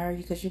don't want to hire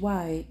you because you're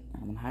white. I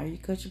don't want to hire you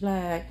because you're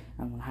black.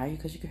 I don't want to hire you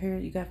because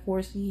you got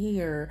 4C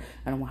hair.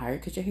 I don't want to hire you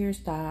because your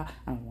hairstyle.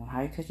 I don't want to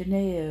hire you because your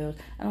nails.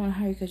 I don't want to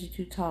hire you because you're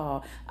too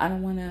tall. I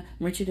don't want to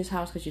rent you this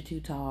house because you're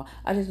too tall.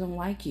 I just don't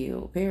like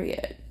you,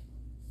 period.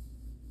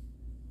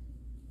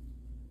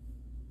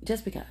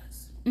 Just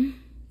because.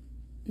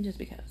 Just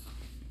because.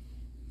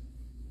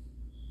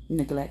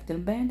 Neglect and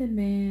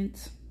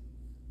abandonment.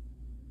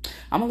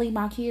 I'm going to leave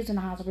my kids in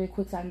the house real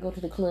quick so I can go to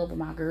the club with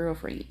my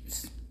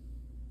girlfriends.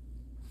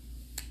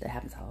 That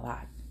happens a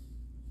lot.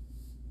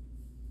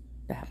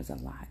 That happens a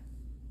lot.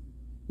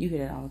 You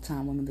hear that all the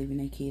time. Women leaving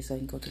their kids so they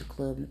can go to the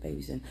club and the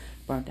babies and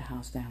burn the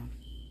house down.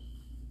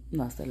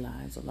 Lost their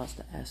lives or lost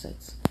their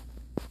assets.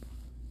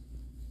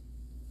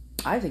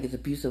 I think it's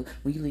abusive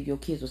when you leave your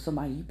kids with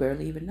somebody you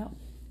barely even know.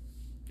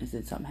 And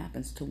then something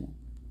happens to them.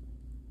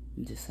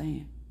 I'm just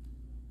saying.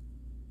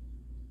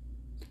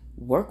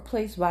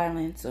 Workplace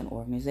violence and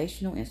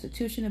organizational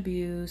institution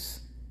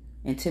abuse,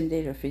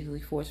 intimidated or physically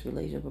forced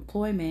related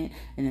employment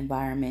and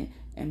environmental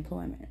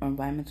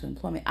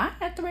employment. I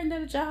got threatened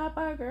at a job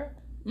by a girl.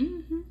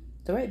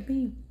 Threatened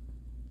me.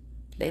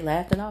 They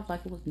laughed it off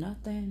like it was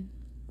nothing.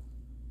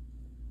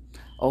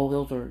 Oh,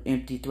 those are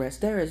empty threats.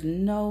 There is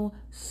no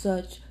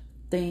such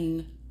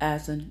thing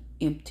as an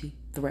empty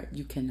threat.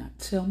 You cannot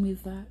tell me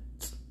that.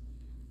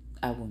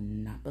 I will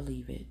not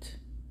believe it.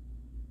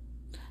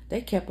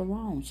 They kept her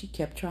on. She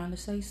kept trying to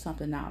say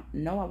something. Now,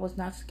 no, I was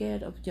not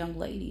scared of a young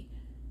lady.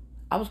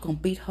 I was going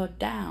to beat her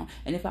down.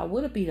 And if I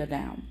would have beat her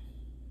down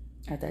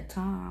at that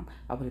time,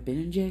 I would have been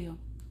in jail.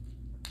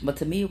 But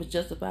to me, it was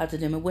justified. To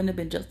them, it wouldn't have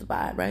been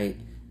justified, right?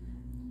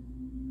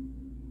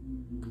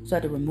 So I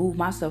had to remove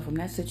myself from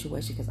that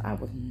situation because I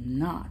was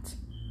not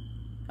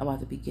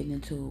about to be getting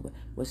into it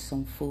with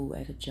some fool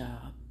at a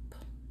job.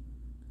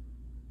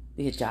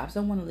 Because jobs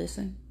don't want to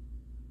listen.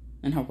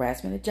 And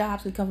harassment at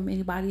jobs can come from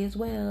anybody as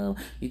well.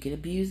 You get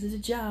abused at a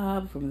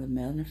job from the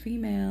male and the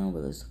female,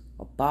 whether it's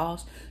a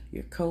boss,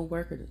 your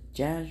co-worker, the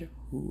janitor,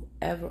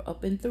 whoever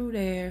up and through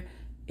there,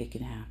 it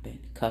can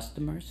happen.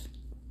 Customers.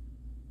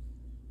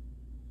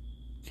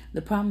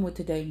 The problem with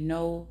today,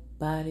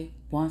 nobody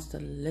wants to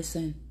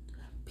listen.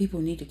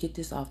 People need to get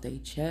this off their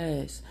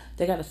chest.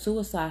 They got a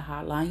suicide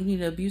hotline. You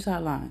need an abuse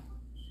hotline.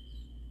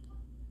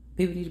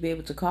 People need to be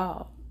able to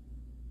call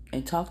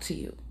and talk to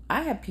you.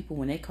 I have people,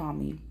 when they call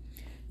me,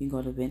 you can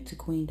go to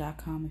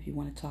venttoqueen.com if you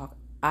want to talk.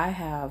 I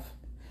have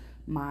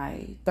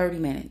my 30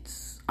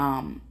 minutes.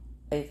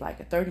 It's like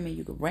a 30-minute,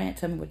 you can rant,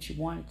 tell me what you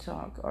want to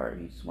talk, or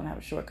you just want to have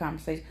a short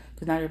conversation,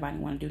 because not everybody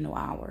want to do no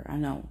hour. I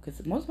know,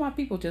 because most of my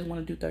people just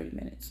want to do 30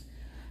 minutes.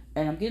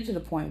 And I'm getting to the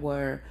point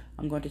where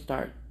I'm going to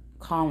start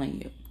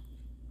calling you.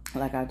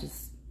 Like, I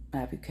just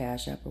have your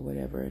Cash App or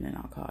whatever, and then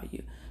I'll call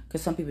you.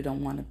 Because some people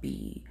don't want to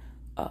be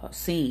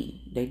seen.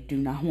 They do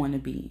not want to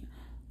be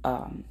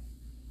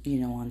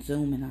on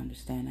Zoom, and I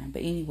understand that.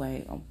 But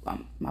anyway,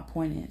 my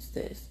point is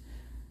this.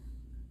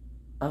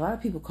 A lot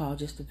of people call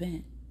just to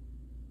vent,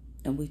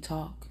 and we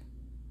talk.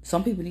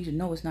 Some people need to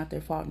know it's not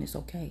their fault and it's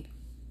okay.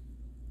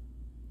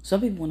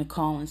 Some people want to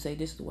call and say,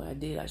 this is what I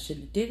did, I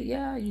shouldn't have did it.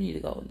 Yeah, you need to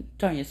go and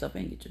turn yourself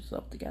in and get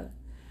yourself together.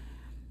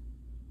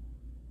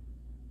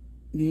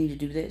 You need to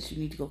do this. You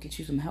need to go get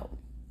you some help.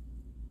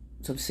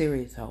 Some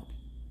serious help.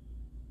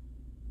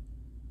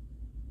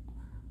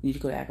 You need to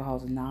go to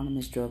Alcoholics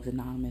Anonymous, Drugs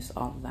Anonymous,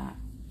 all of that.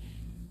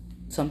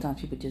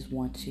 Sometimes people just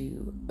want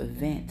to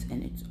vent,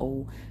 and it's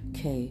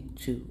okay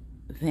to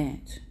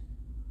vent.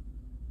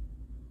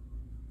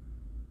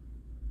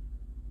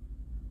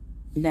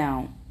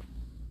 Now,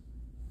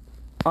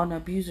 on the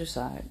abuser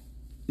side,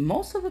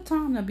 most of the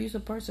time, the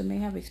abusive person may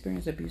have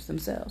experienced abuse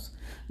themselves.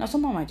 Now,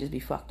 someone might just be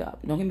fucked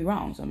up. Don't get me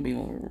wrong. Some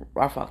people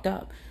are fucked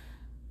up.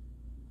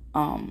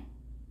 Um,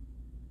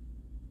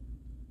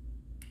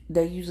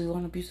 they usually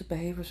learn abusive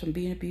behaviors from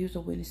being abused or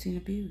witnessing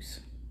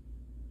abuse.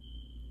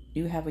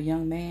 You have a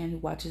young man who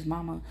watches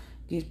mama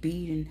get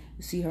beat and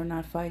see her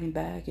not fighting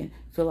back and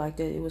feel like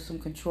that it was some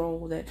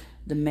control that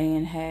the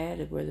man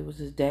had, whether it was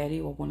his daddy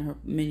or one of her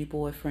many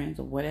boyfriends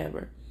or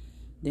whatever.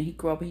 Then he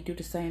grow up and he do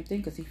the same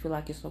thing because he feel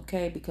like it's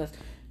okay because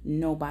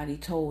nobody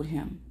told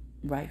him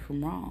right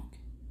from wrong.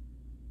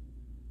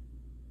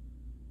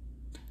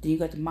 Then you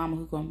got the mama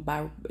who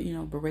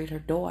gonna berate her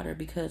daughter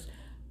because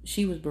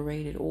she was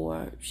berated,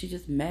 or she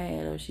just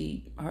mad, or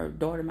her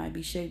daughter might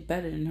be shaped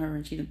better than her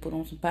and she done put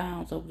on some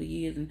pounds over the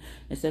years, and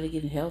instead of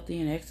getting healthy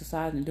and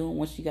exercising and doing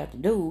what she got to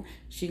do,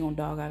 she gonna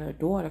dog out her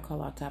daughter,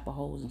 call all type of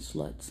hoes and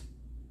sluts.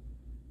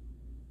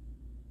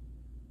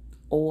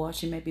 Or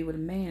she may be with a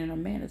man and her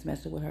man is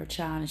messing with her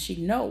child and she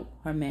know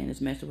her man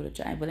is messing with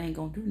her child, but ain't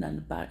gonna do nothing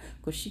about it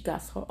because she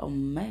got her a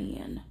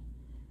man.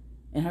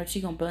 And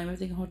she gonna blame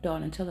everything on her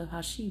daughter and tell her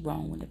how she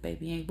wrong when the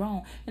baby ain't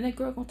wrong. And that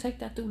girl gonna take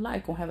that through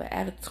life, gonna have an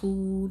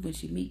attitude when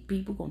she meet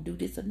people, gonna do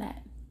this and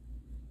that.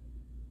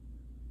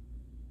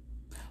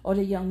 Or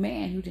the young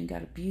man who didn't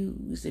got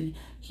abused and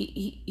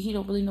he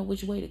don't really know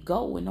which way to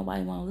go and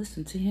nobody wanna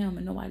listen to him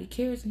and nobody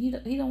cares and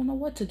he don't know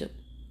what to do.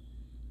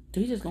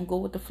 So he's just gonna go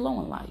with the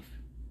flow in life.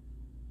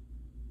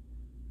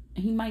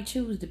 And he might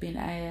choose to be an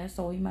ass,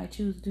 or he might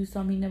choose to do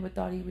something he never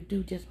thought he would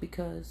do just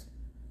because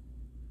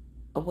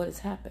of what has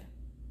happened.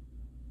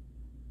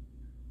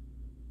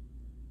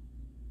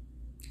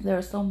 There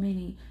are so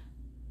many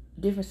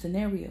different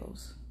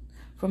scenarios.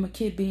 From a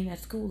kid being at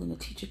school and the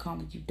teacher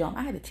calling you dumb.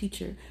 I had a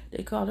teacher,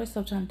 they called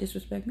herself trying to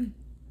disrespect me.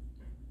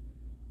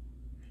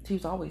 She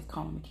was always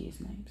calling the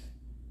kids names.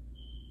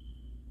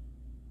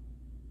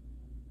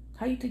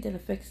 How do you think that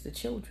affects the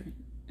children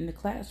in the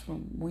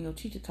classroom when your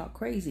teacher talk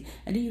crazy?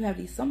 And then you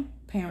have some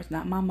parents,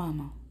 not my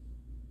mama,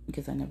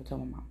 because I never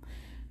told my mom,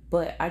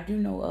 but I do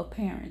know of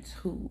parents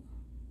who,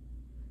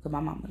 because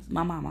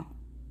my mama,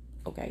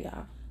 okay,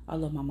 y'all, I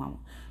love my mama.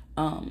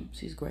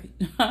 She's great.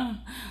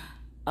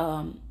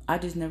 I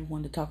just never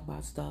wanted to talk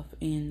about stuff,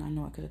 and I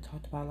know I could have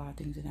talked about a lot of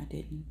things and I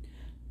didn't.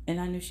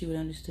 And I knew she would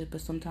understand, but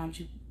sometimes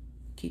you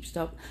keep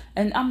stuff.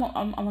 And I'm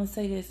gonna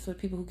say this for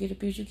people who get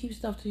abused: you keep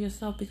stuff to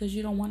yourself because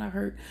you don't want to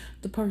hurt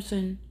the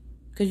person,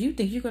 because you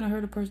think you're gonna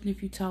hurt a person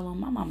if you tell them.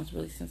 My mama's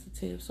really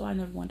sensitive, so I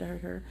never wanted to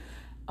hurt her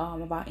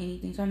about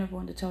anything. So I never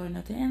wanted to tell her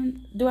nothing.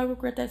 And do I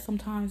regret that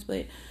sometimes?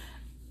 But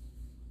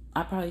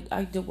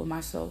I deal with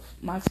my stuff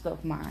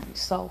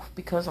myself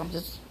because I'm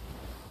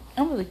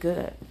really good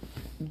at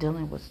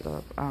dealing with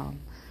stuff. I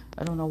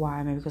don't know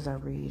why. Maybe because I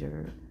read,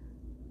 or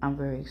I'm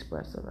very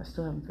expressive. I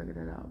still haven't figured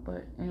it out.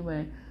 But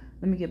anyway,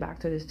 let me get back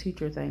to this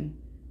teacher thing.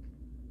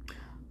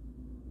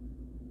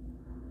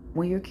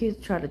 When your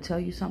kids try to tell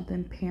you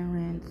something,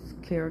 parents,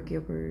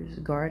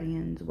 caregivers,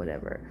 guardians,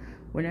 whatever,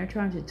 when they're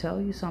trying to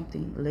tell you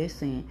something,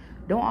 listen.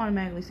 Don't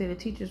automatically say the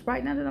teacher's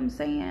right. Now that I'm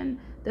saying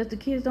that the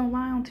kids don't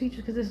lie on teachers,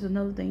 because this is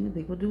another thing that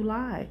people do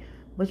lie.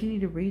 But you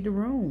need to read the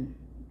room.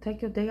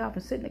 Take your day off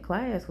and sit in the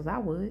class, because I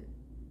would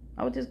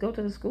just go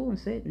to the school and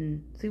sit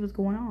and see what's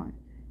going on.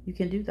 You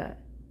can do that.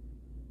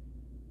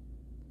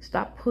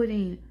 Stop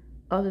putting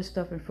other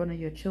stuff in front of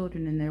your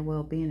children and their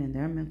well-being and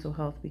their mental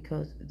health,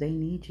 because they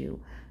need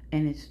you.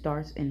 And it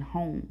starts in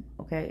home,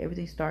 okay?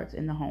 Everything starts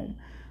in the home.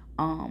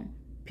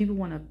 People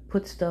want to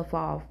put stuff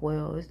off.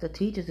 Well, it's the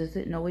teachers, is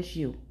it? No, it's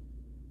you.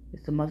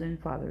 It's the mother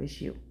and father,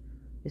 it's you.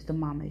 It's the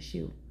mama, it's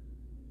you.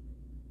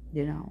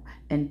 You know?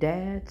 And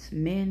dads,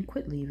 men,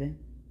 quit leaving.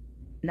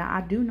 Now,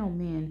 I do know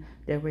men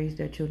that raise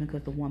their children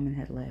because the woman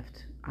had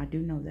left. I do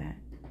know that.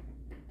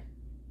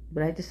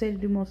 But I just say to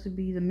do mostly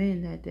be the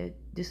men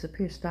that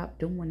disappear. Stop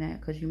doing that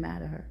because you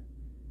mad at her.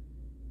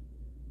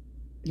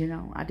 You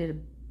know, I did a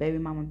baby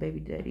mama, baby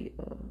daddy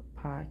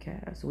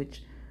podcast,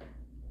 which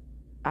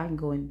I can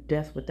go in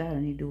depth with that. I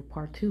need to do a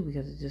part 2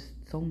 because it's just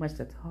so much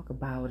to talk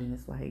about. And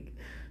it's like,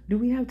 do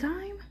we have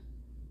time?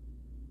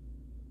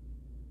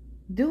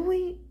 Do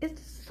we?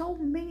 It's so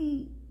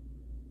many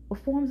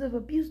forms of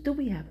abuse. Do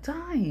we have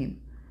time?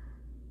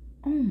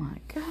 Oh my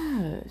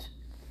gosh.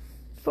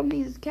 From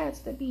these cats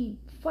that be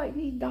fighting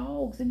these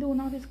dogs and doing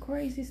all this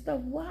crazy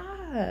stuff.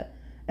 Why?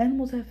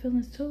 Animals have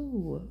feelings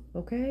too,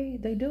 okay?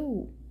 They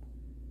do.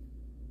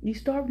 You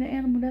starving the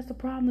animal, that's the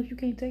problem. If you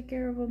can't take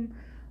care of them,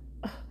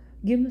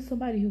 give them to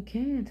somebody who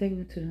can. Take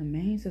them to the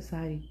humane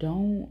society.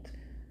 Don't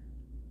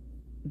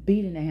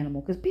beat an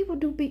animal, because people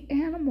do beat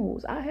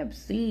animals. I have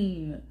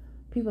seen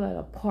people at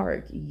a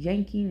park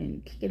yanking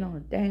and kicking on a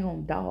dang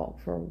on dog.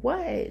 For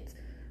what?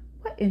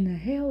 What in the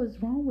hell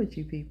is wrong with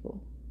you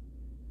people?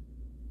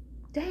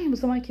 Damn, was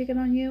somebody kicking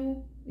on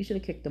you? You should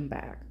have kicked them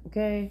back,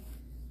 okay?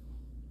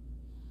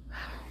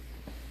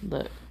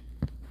 Look,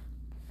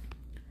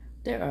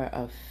 There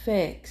are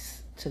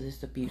effects to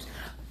this abuse.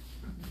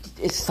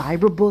 It's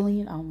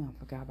cyberbullying. Oh, I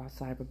forgot about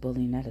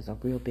cyberbullying. That is a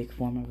real big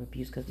form of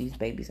abuse because these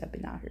babies have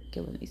been out here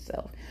killing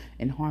themselves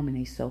and harming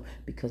themselves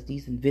because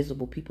these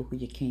invisible people who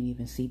you can't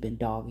even see been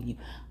dogging you.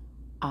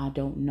 I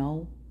don't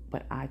know,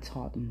 but I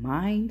taught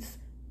mines,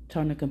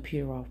 turn the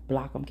computer off,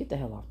 block them, get the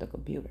hell off the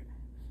computer.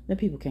 Then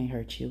people can't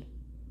hurt you.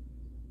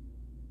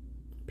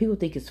 People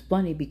think it's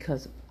funny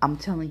because I'm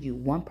telling you,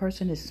 one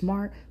person is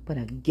smart, but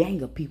a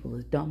gang of people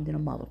is dumb than a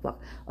motherfucker.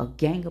 A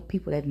gang of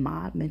people, that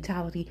mob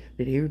mentality,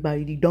 that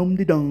everybody be dumb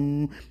to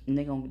dumb, and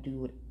they're gonna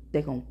do it.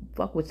 They're gonna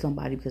fuck with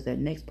somebody because that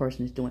next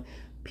person is doing.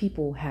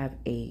 People have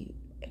a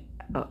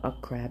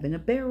crab in a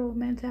barrel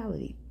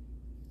mentality.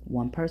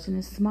 One person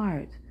is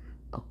smart.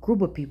 A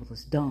group of people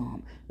is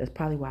dumb. That's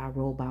probably why I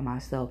roll by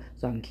myself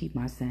so I can keep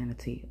my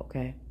sanity.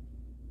 Okay.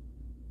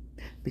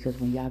 Because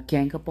when y'all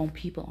gang up on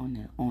people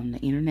on the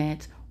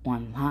internet,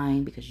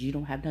 online, because you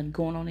don't have nothing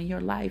going on in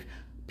your life,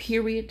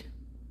 period.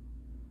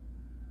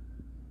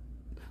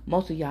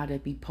 Most of y'all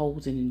that be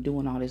posing and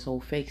doing all this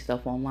whole fake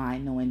stuff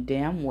online, knowing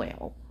damn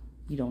well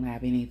you don't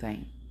have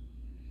anything.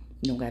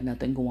 You don't got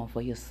nothing going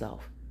for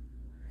yourself.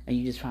 And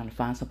you just trying to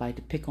find somebody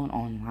to pick on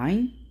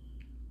online.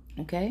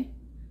 Okay?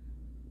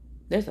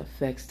 There's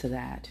effects to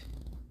that.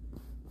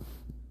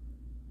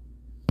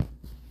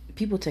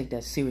 People take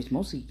that serious,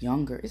 mostly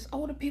younger. It's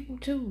older people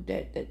too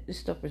that this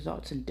stuff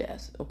results in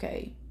death,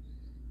 okay?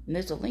 And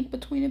there's a link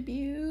between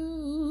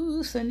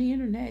abuse and the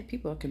internet.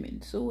 People are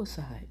committing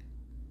suicide.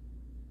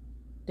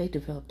 They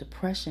develop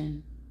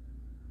depression,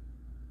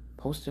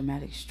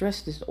 post-traumatic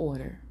stress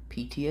disorder,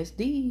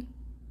 PTSD.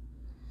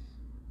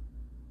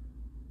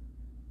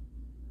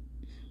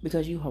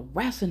 Because you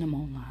harassing them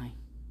online.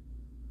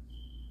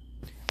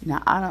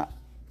 Now,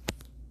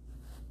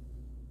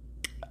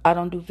 I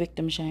don't do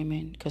victim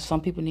shaming because some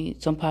people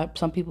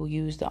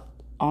use the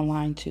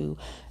online to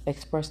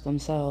express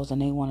themselves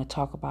and they want to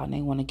talk about and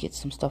they want to get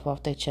some stuff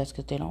off their chest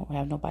because they don't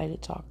have nobody to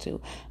talk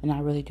to. And I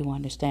really do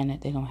understand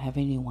that they don't have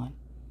anyone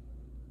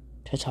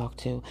to talk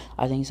to.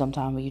 I think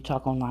sometimes when you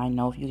talk online,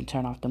 if you can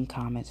turn off them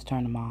comments,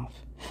 turn them off,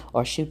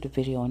 or shoot the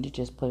video and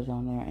just put it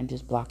on there and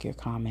just block your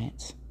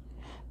comments.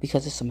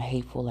 Because there's some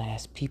hateful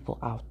ass people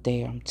out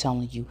there. I'm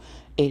telling you,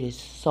 it is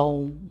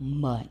so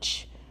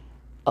much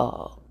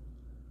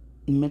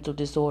mental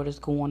disorders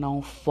going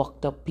on,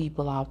 fucked up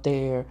people out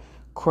there,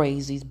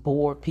 crazies,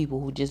 bored people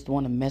who just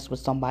want to mess with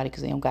somebody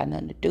because they don't got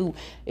nothing to do.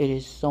 It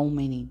is so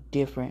many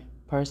different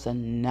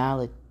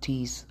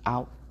personalities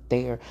out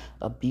there,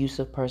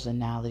 abusive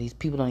personalities.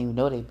 People don't even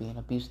know they're being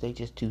abused. They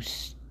just too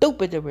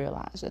stupid to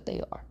realize that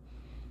they are.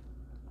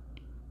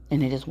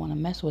 And they just want to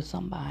mess with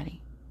somebody.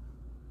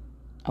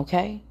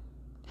 Okay?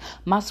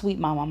 My sweet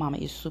mama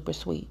is super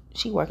sweet.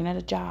 She working at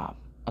a job.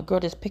 A girl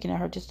that's picking at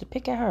her just to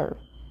pick at her.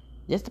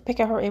 Just to pick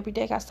at her every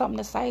day. Got something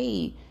to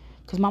say.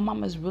 Because my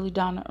mama is really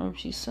down to earth.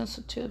 She's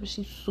sensitive.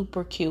 She's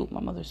super cute.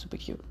 My mother's super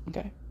cute.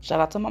 Okay?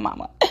 Shout out to my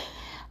mama.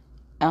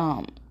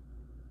 And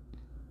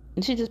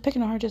she just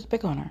picking on her just to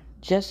pick on her.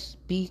 Just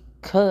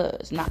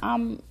because.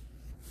 Now,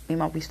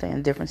 we stay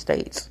in different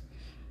states.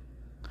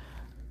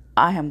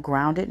 I am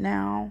grounded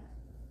now.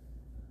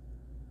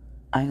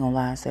 I ain't gonna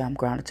lie and say I'm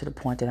grounded to the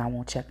point that I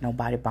won't check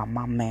nobody but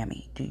my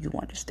mammy. Do you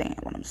understand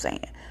what I'm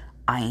saying?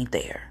 I ain't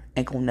there.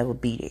 Ain't gonna never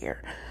be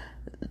there.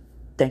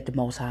 Thank the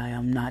Most High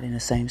I'm not in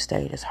the same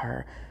state as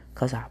her,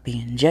 because I'll be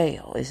in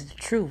jail. It's the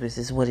truth. This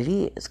is what it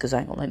is. Because I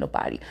ain't gonna let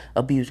nobody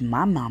abuse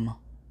my mama.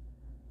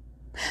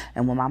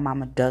 And when my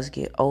mama does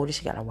get older,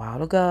 she got a while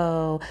to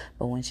go.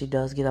 But when she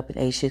does get up in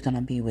age, she's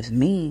gonna be with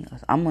me.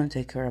 I'm gonna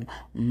take care of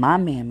my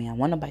mammy. I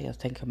want nobody else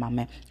taking care of my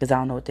man. Because I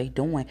don't know what they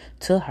doing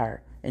to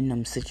her in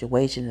them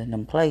situations, in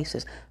them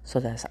places.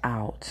 So that's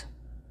out.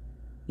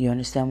 You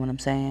understand what I'm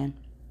saying?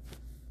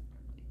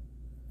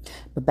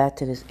 But back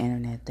to this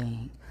internet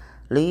thing.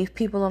 Leave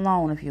people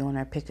alone if you're on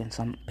there picking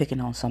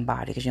on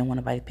somebody, because you don't want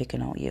nobody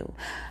picking on you.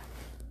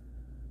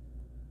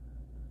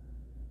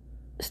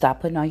 Stop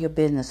putting all your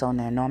business on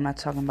there. No, I'm not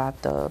talking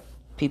about the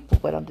people,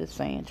 but I'm just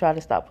saying, try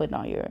to stop putting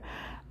all your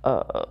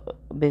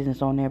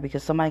business on there,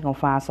 because somebody gonna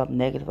find something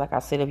negative. Like I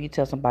said, if you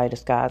tell somebody the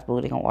sky's blue,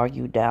 they gonna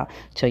argue you down,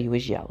 tell you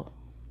it's yellow.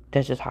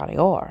 That's just how they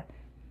are.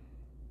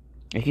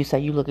 If you say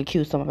you looking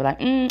cute, someone be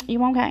like,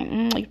 you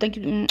okay? You think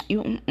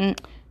you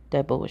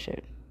that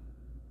bullshit.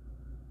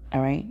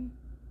 All right?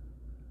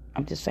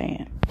 I'm just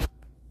saying.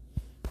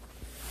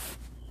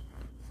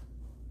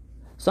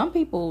 Some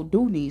people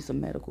do need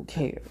some medical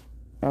care.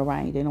 All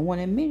right? They don't want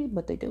to admit it,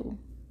 but they do.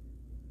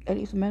 They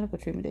need some medical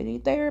treatment. They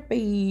need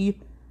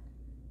therapy.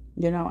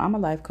 You know, I'm a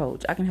life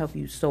coach. I can help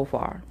you so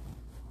far.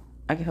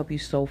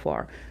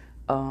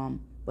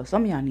 But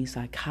some of y'all need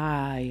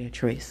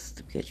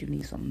psychiatrists because you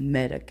need some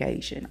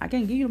medication. I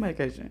can't give you the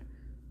medication.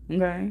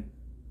 Okay?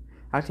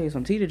 I'll tell you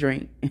some tea to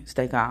drink and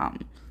stay calm.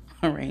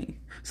 All right?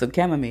 Some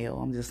chamomile,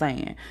 I'm just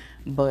saying.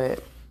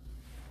 But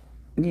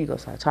you need to go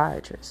to a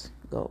psychiatrist.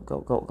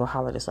 Go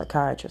holler at a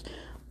psychiatrist.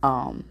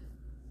 You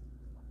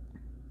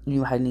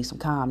need some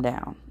calm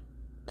down.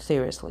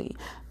 Seriously.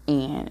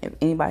 And if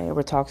anybody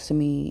ever talks to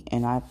me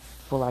and I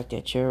feel like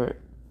that you're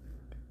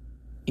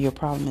your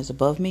problem is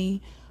above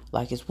me,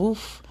 like it's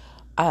woof.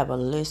 I have a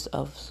list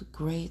of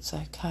great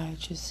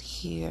psychiatrists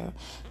here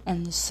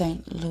in the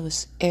St.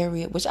 Louis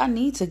area, which I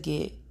need to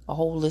get a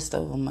whole list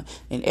of them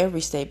in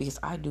every state, because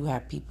I do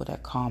have people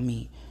that call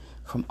me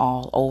from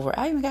all over.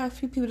 I even got a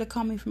few people that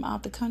call me from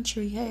out the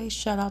country. Hey,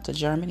 shout out to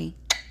Germany.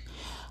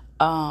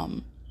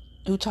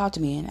 Who talked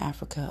to me in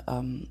Africa,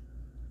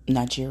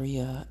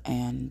 Nigeria,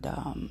 and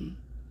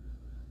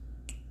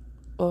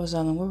what was the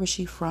other one? Where was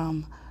she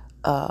from?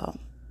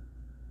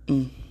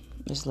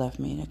 Just left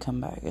me, and it'll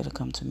come back. It'll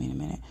come to me in a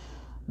minute.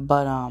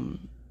 But I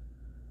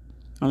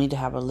need to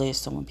have a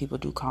list, so when people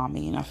do call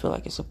me and I feel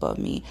like it's above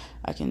me,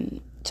 I can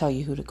tell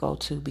you who to go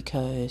to,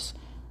 because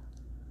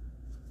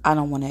I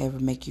don't want to ever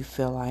make you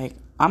feel like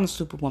I'm a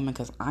superwoman,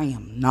 because I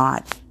am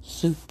not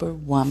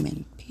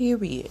superwoman,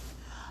 period.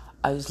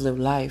 I just live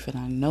life and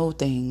I know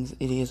things.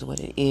 It is what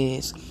it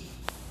is.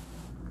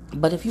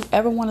 But if you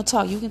ever want to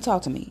talk, you can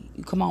talk to me.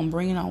 You come on,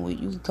 bring it on.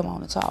 You can come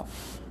on and talk.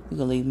 You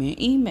can leave me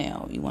an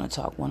email. You want to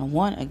talk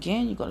one-on-one.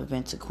 Again, you go to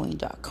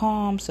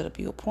venttoqueen.com, set up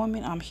your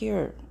appointment. I'm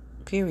here,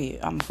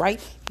 period. I'm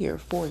right here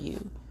for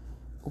you.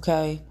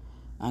 Okay?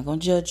 I ain't going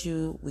to judge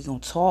you. We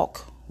going to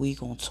talk.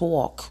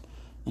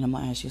 And I'm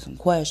going to ask you some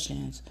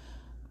questions,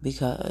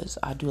 because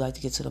I do like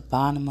to get to the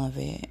bottom of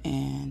it.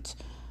 And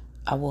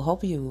I will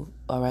help you,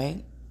 all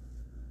right?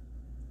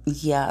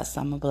 Yes,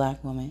 I'm a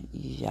black woman.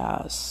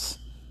 Yes.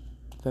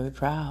 Very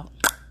proud.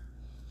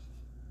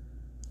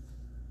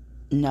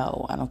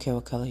 No, I don't care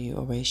what color you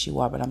or race you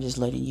are, but I'm just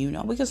letting you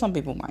know, because some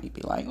people might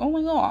be like, oh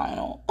my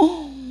God,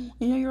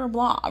 you're a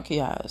block.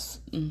 Yes.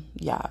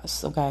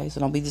 Yes. Okay. So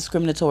don't be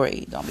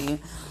discriminatory. Don't be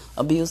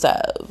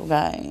abusive.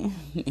 Okay.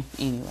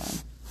 Anyway,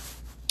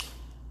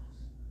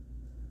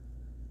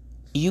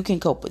 you can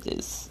cope with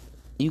this.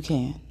 You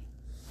can.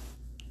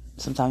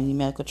 Sometimes you need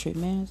medical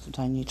treatment.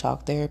 Sometimes you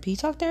talk therapy.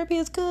 Talk therapy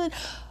is good.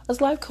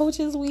 As life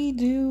coaches, we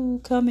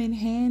do come in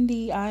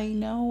handy. I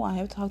know. I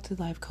have talked to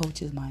life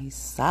coaches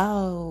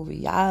myself.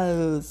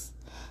 Yes,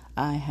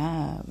 I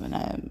have.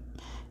 And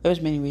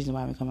there's many reasons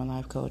why I become a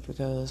life coach,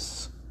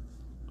 because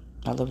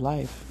I live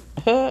life.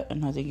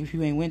 And I think if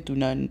you ain't went through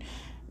nothing,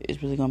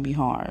 it's really going to be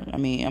hard. I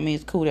mean,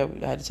 it's cool that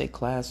I had to take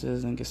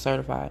classes and get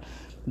certified,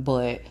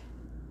 but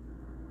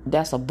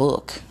that's a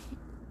book.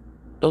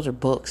 Those are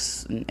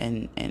books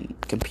and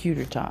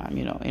computer time,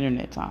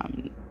 internet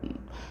time,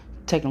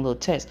 taking a little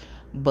test.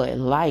 But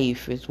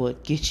life is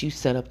what gets you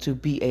set up to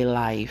be a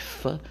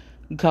life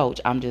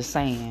coach. I'm just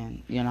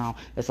saying,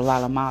 there's a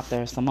lot of them out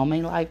there. Some of them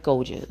ain't life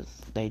coaches.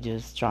 They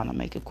just trying to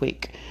make a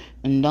quick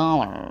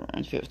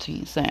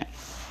 $1.15.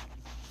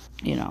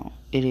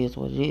 It is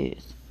what it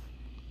is.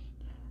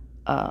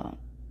 Let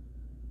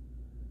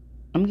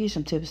me give you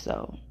some tips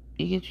though.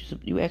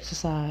 You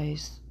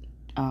exercise,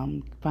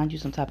 find you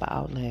some type of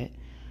outlet.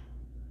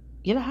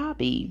 Get a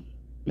hobby.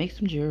 Make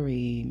some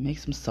jewelry. Make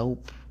some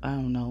soap. I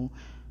don't know.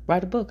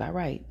 Write a book. I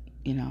write.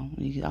 You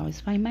can always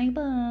find my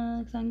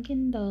books on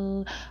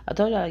Kindle. I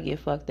told y'all to get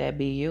fuck that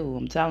BU.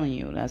 I'm telling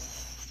you. That's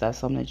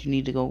something that you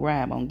need to go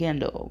grab on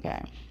Kindle,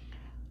 okay?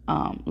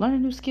 Learn a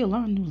new skill.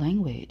 Learn a new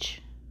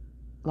language.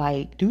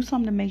 Like, do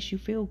something that makes you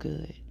feel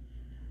good.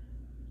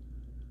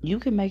 You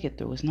can make it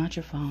through. It's not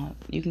your fault.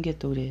 You can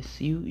get through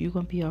this. You're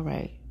going to be all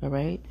right?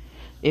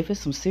 If it's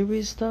some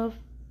serious stuff,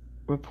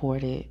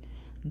 report it.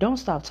 Don't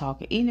stop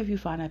talking. Even if you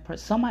find that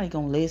person, somebody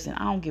gonna listen.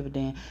 I don't give a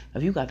damn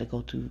if you got to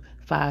go to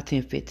 5,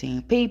 10,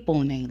 15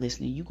 people and they ain't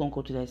listening. You gonna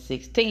go to that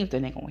 16th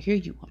and they gonna hear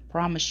you. I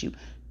promise you.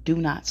 Do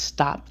not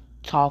stop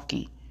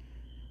talking.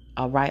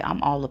 All right,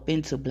 I'm all up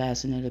into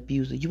blasting that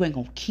abuser. You ain't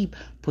gonna keep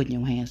putting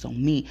your hands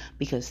on me,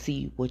 because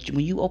see, when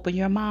you open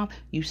your mouth,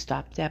 you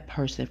stop that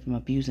person from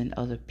abusing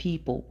other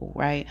people,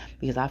 right?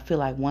 Because I feel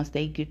like once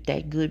they get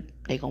that good,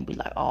 they gonna be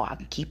like, oh, I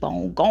can keep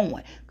on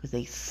going, because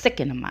they sick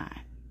in the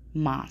mind,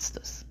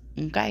 monsters.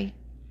 Okay?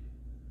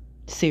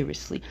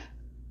 Seriously.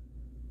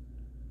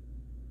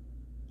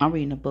 I'm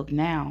reading a book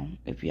now.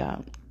 If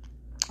y'all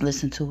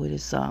listen to it,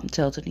 it's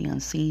Tales of the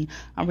Unseen.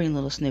 I'm reading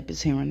little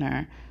snippets here and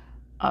there.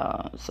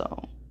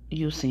 So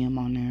you'll see them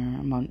on there.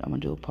 I'm gonna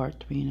do a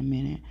part 3 in a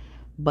minute.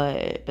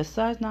 But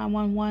besides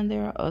 911,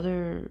 there are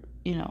other,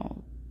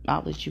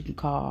 outlets you can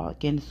call.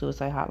 Again, the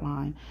suicide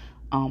hotline.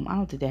 I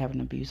don't think they have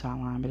an abuse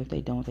hotline, but if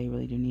they don't, they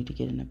really do need to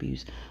get an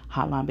abuse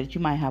hotline. But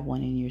you might have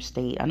one in your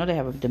state. I know they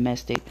have a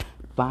domestic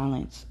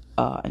violence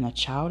and a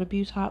child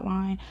abuse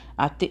hotline.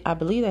 I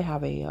believe they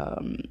have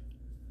a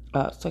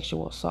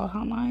sexual assault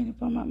hotline,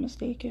 if I'm not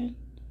mistaken.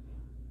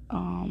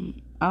 I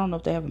don't know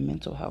if they have a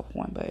mental health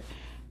one, but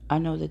I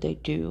know that they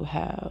do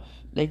have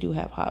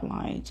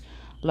hotlines,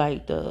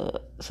 like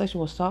the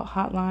sexual assault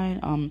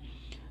hotline.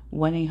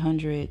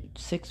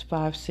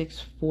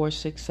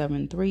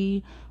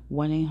 1-800-656-4673.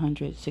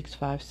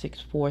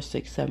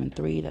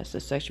 1-800-656-4673. That's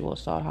the sexual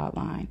assault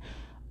hotline.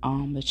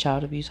 The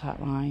child abuse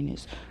hotline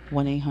is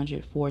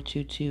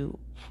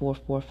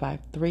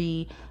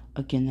 1-800-422-4453.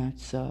 Again,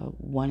 that's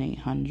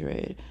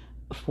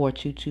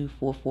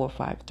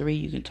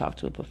 1-800-422-4453. You can talk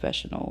to a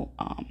professional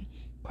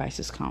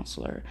crisis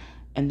counselor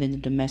And then the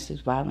domestic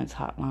violence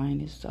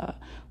hotline is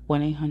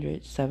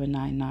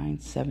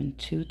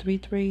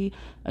 1-800-799-7233.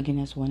 Again,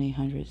 that's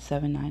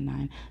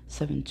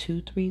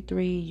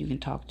 1-800-799-7233. You can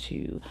talk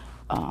to,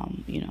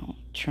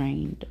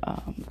 trained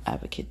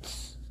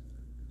advocates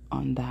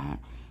on that.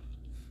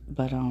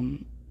 But,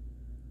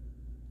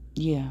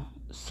 yeah,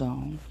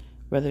 so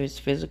whether it's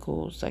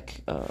physical,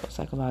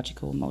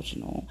 psychological,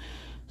 emotional,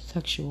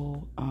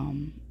 sexual,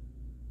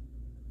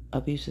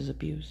 abuse is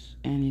abuse,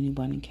 and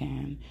anyone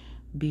can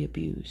be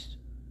abused.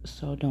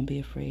 So don't be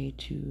afraid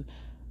to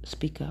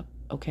speak up,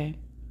 okay?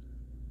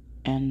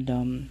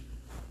 And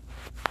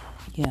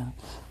if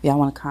y'all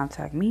want to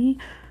contact me,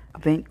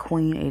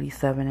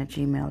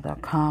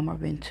 ventqueen87@gmail.com or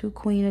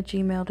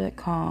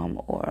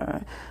vent2queen@gmail.com,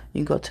 or you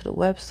can go to the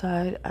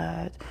website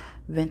at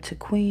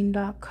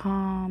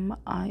vent2queen.com.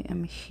 I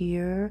am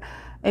here.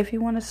 If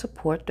you want to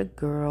support the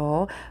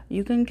girl,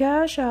 you can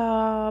cash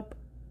up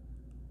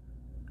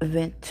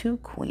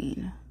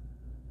Vent2Queen,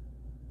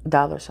 $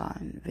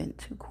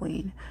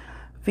 Vent2Queen,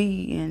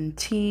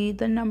 VNT,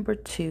 the number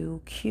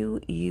 2,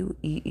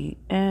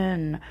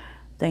 QUEEN.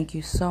 Thank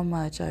you so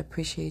much. I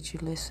appreciate you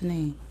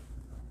listening.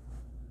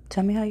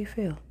 Tell me how you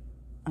feel.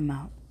 I'm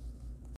out.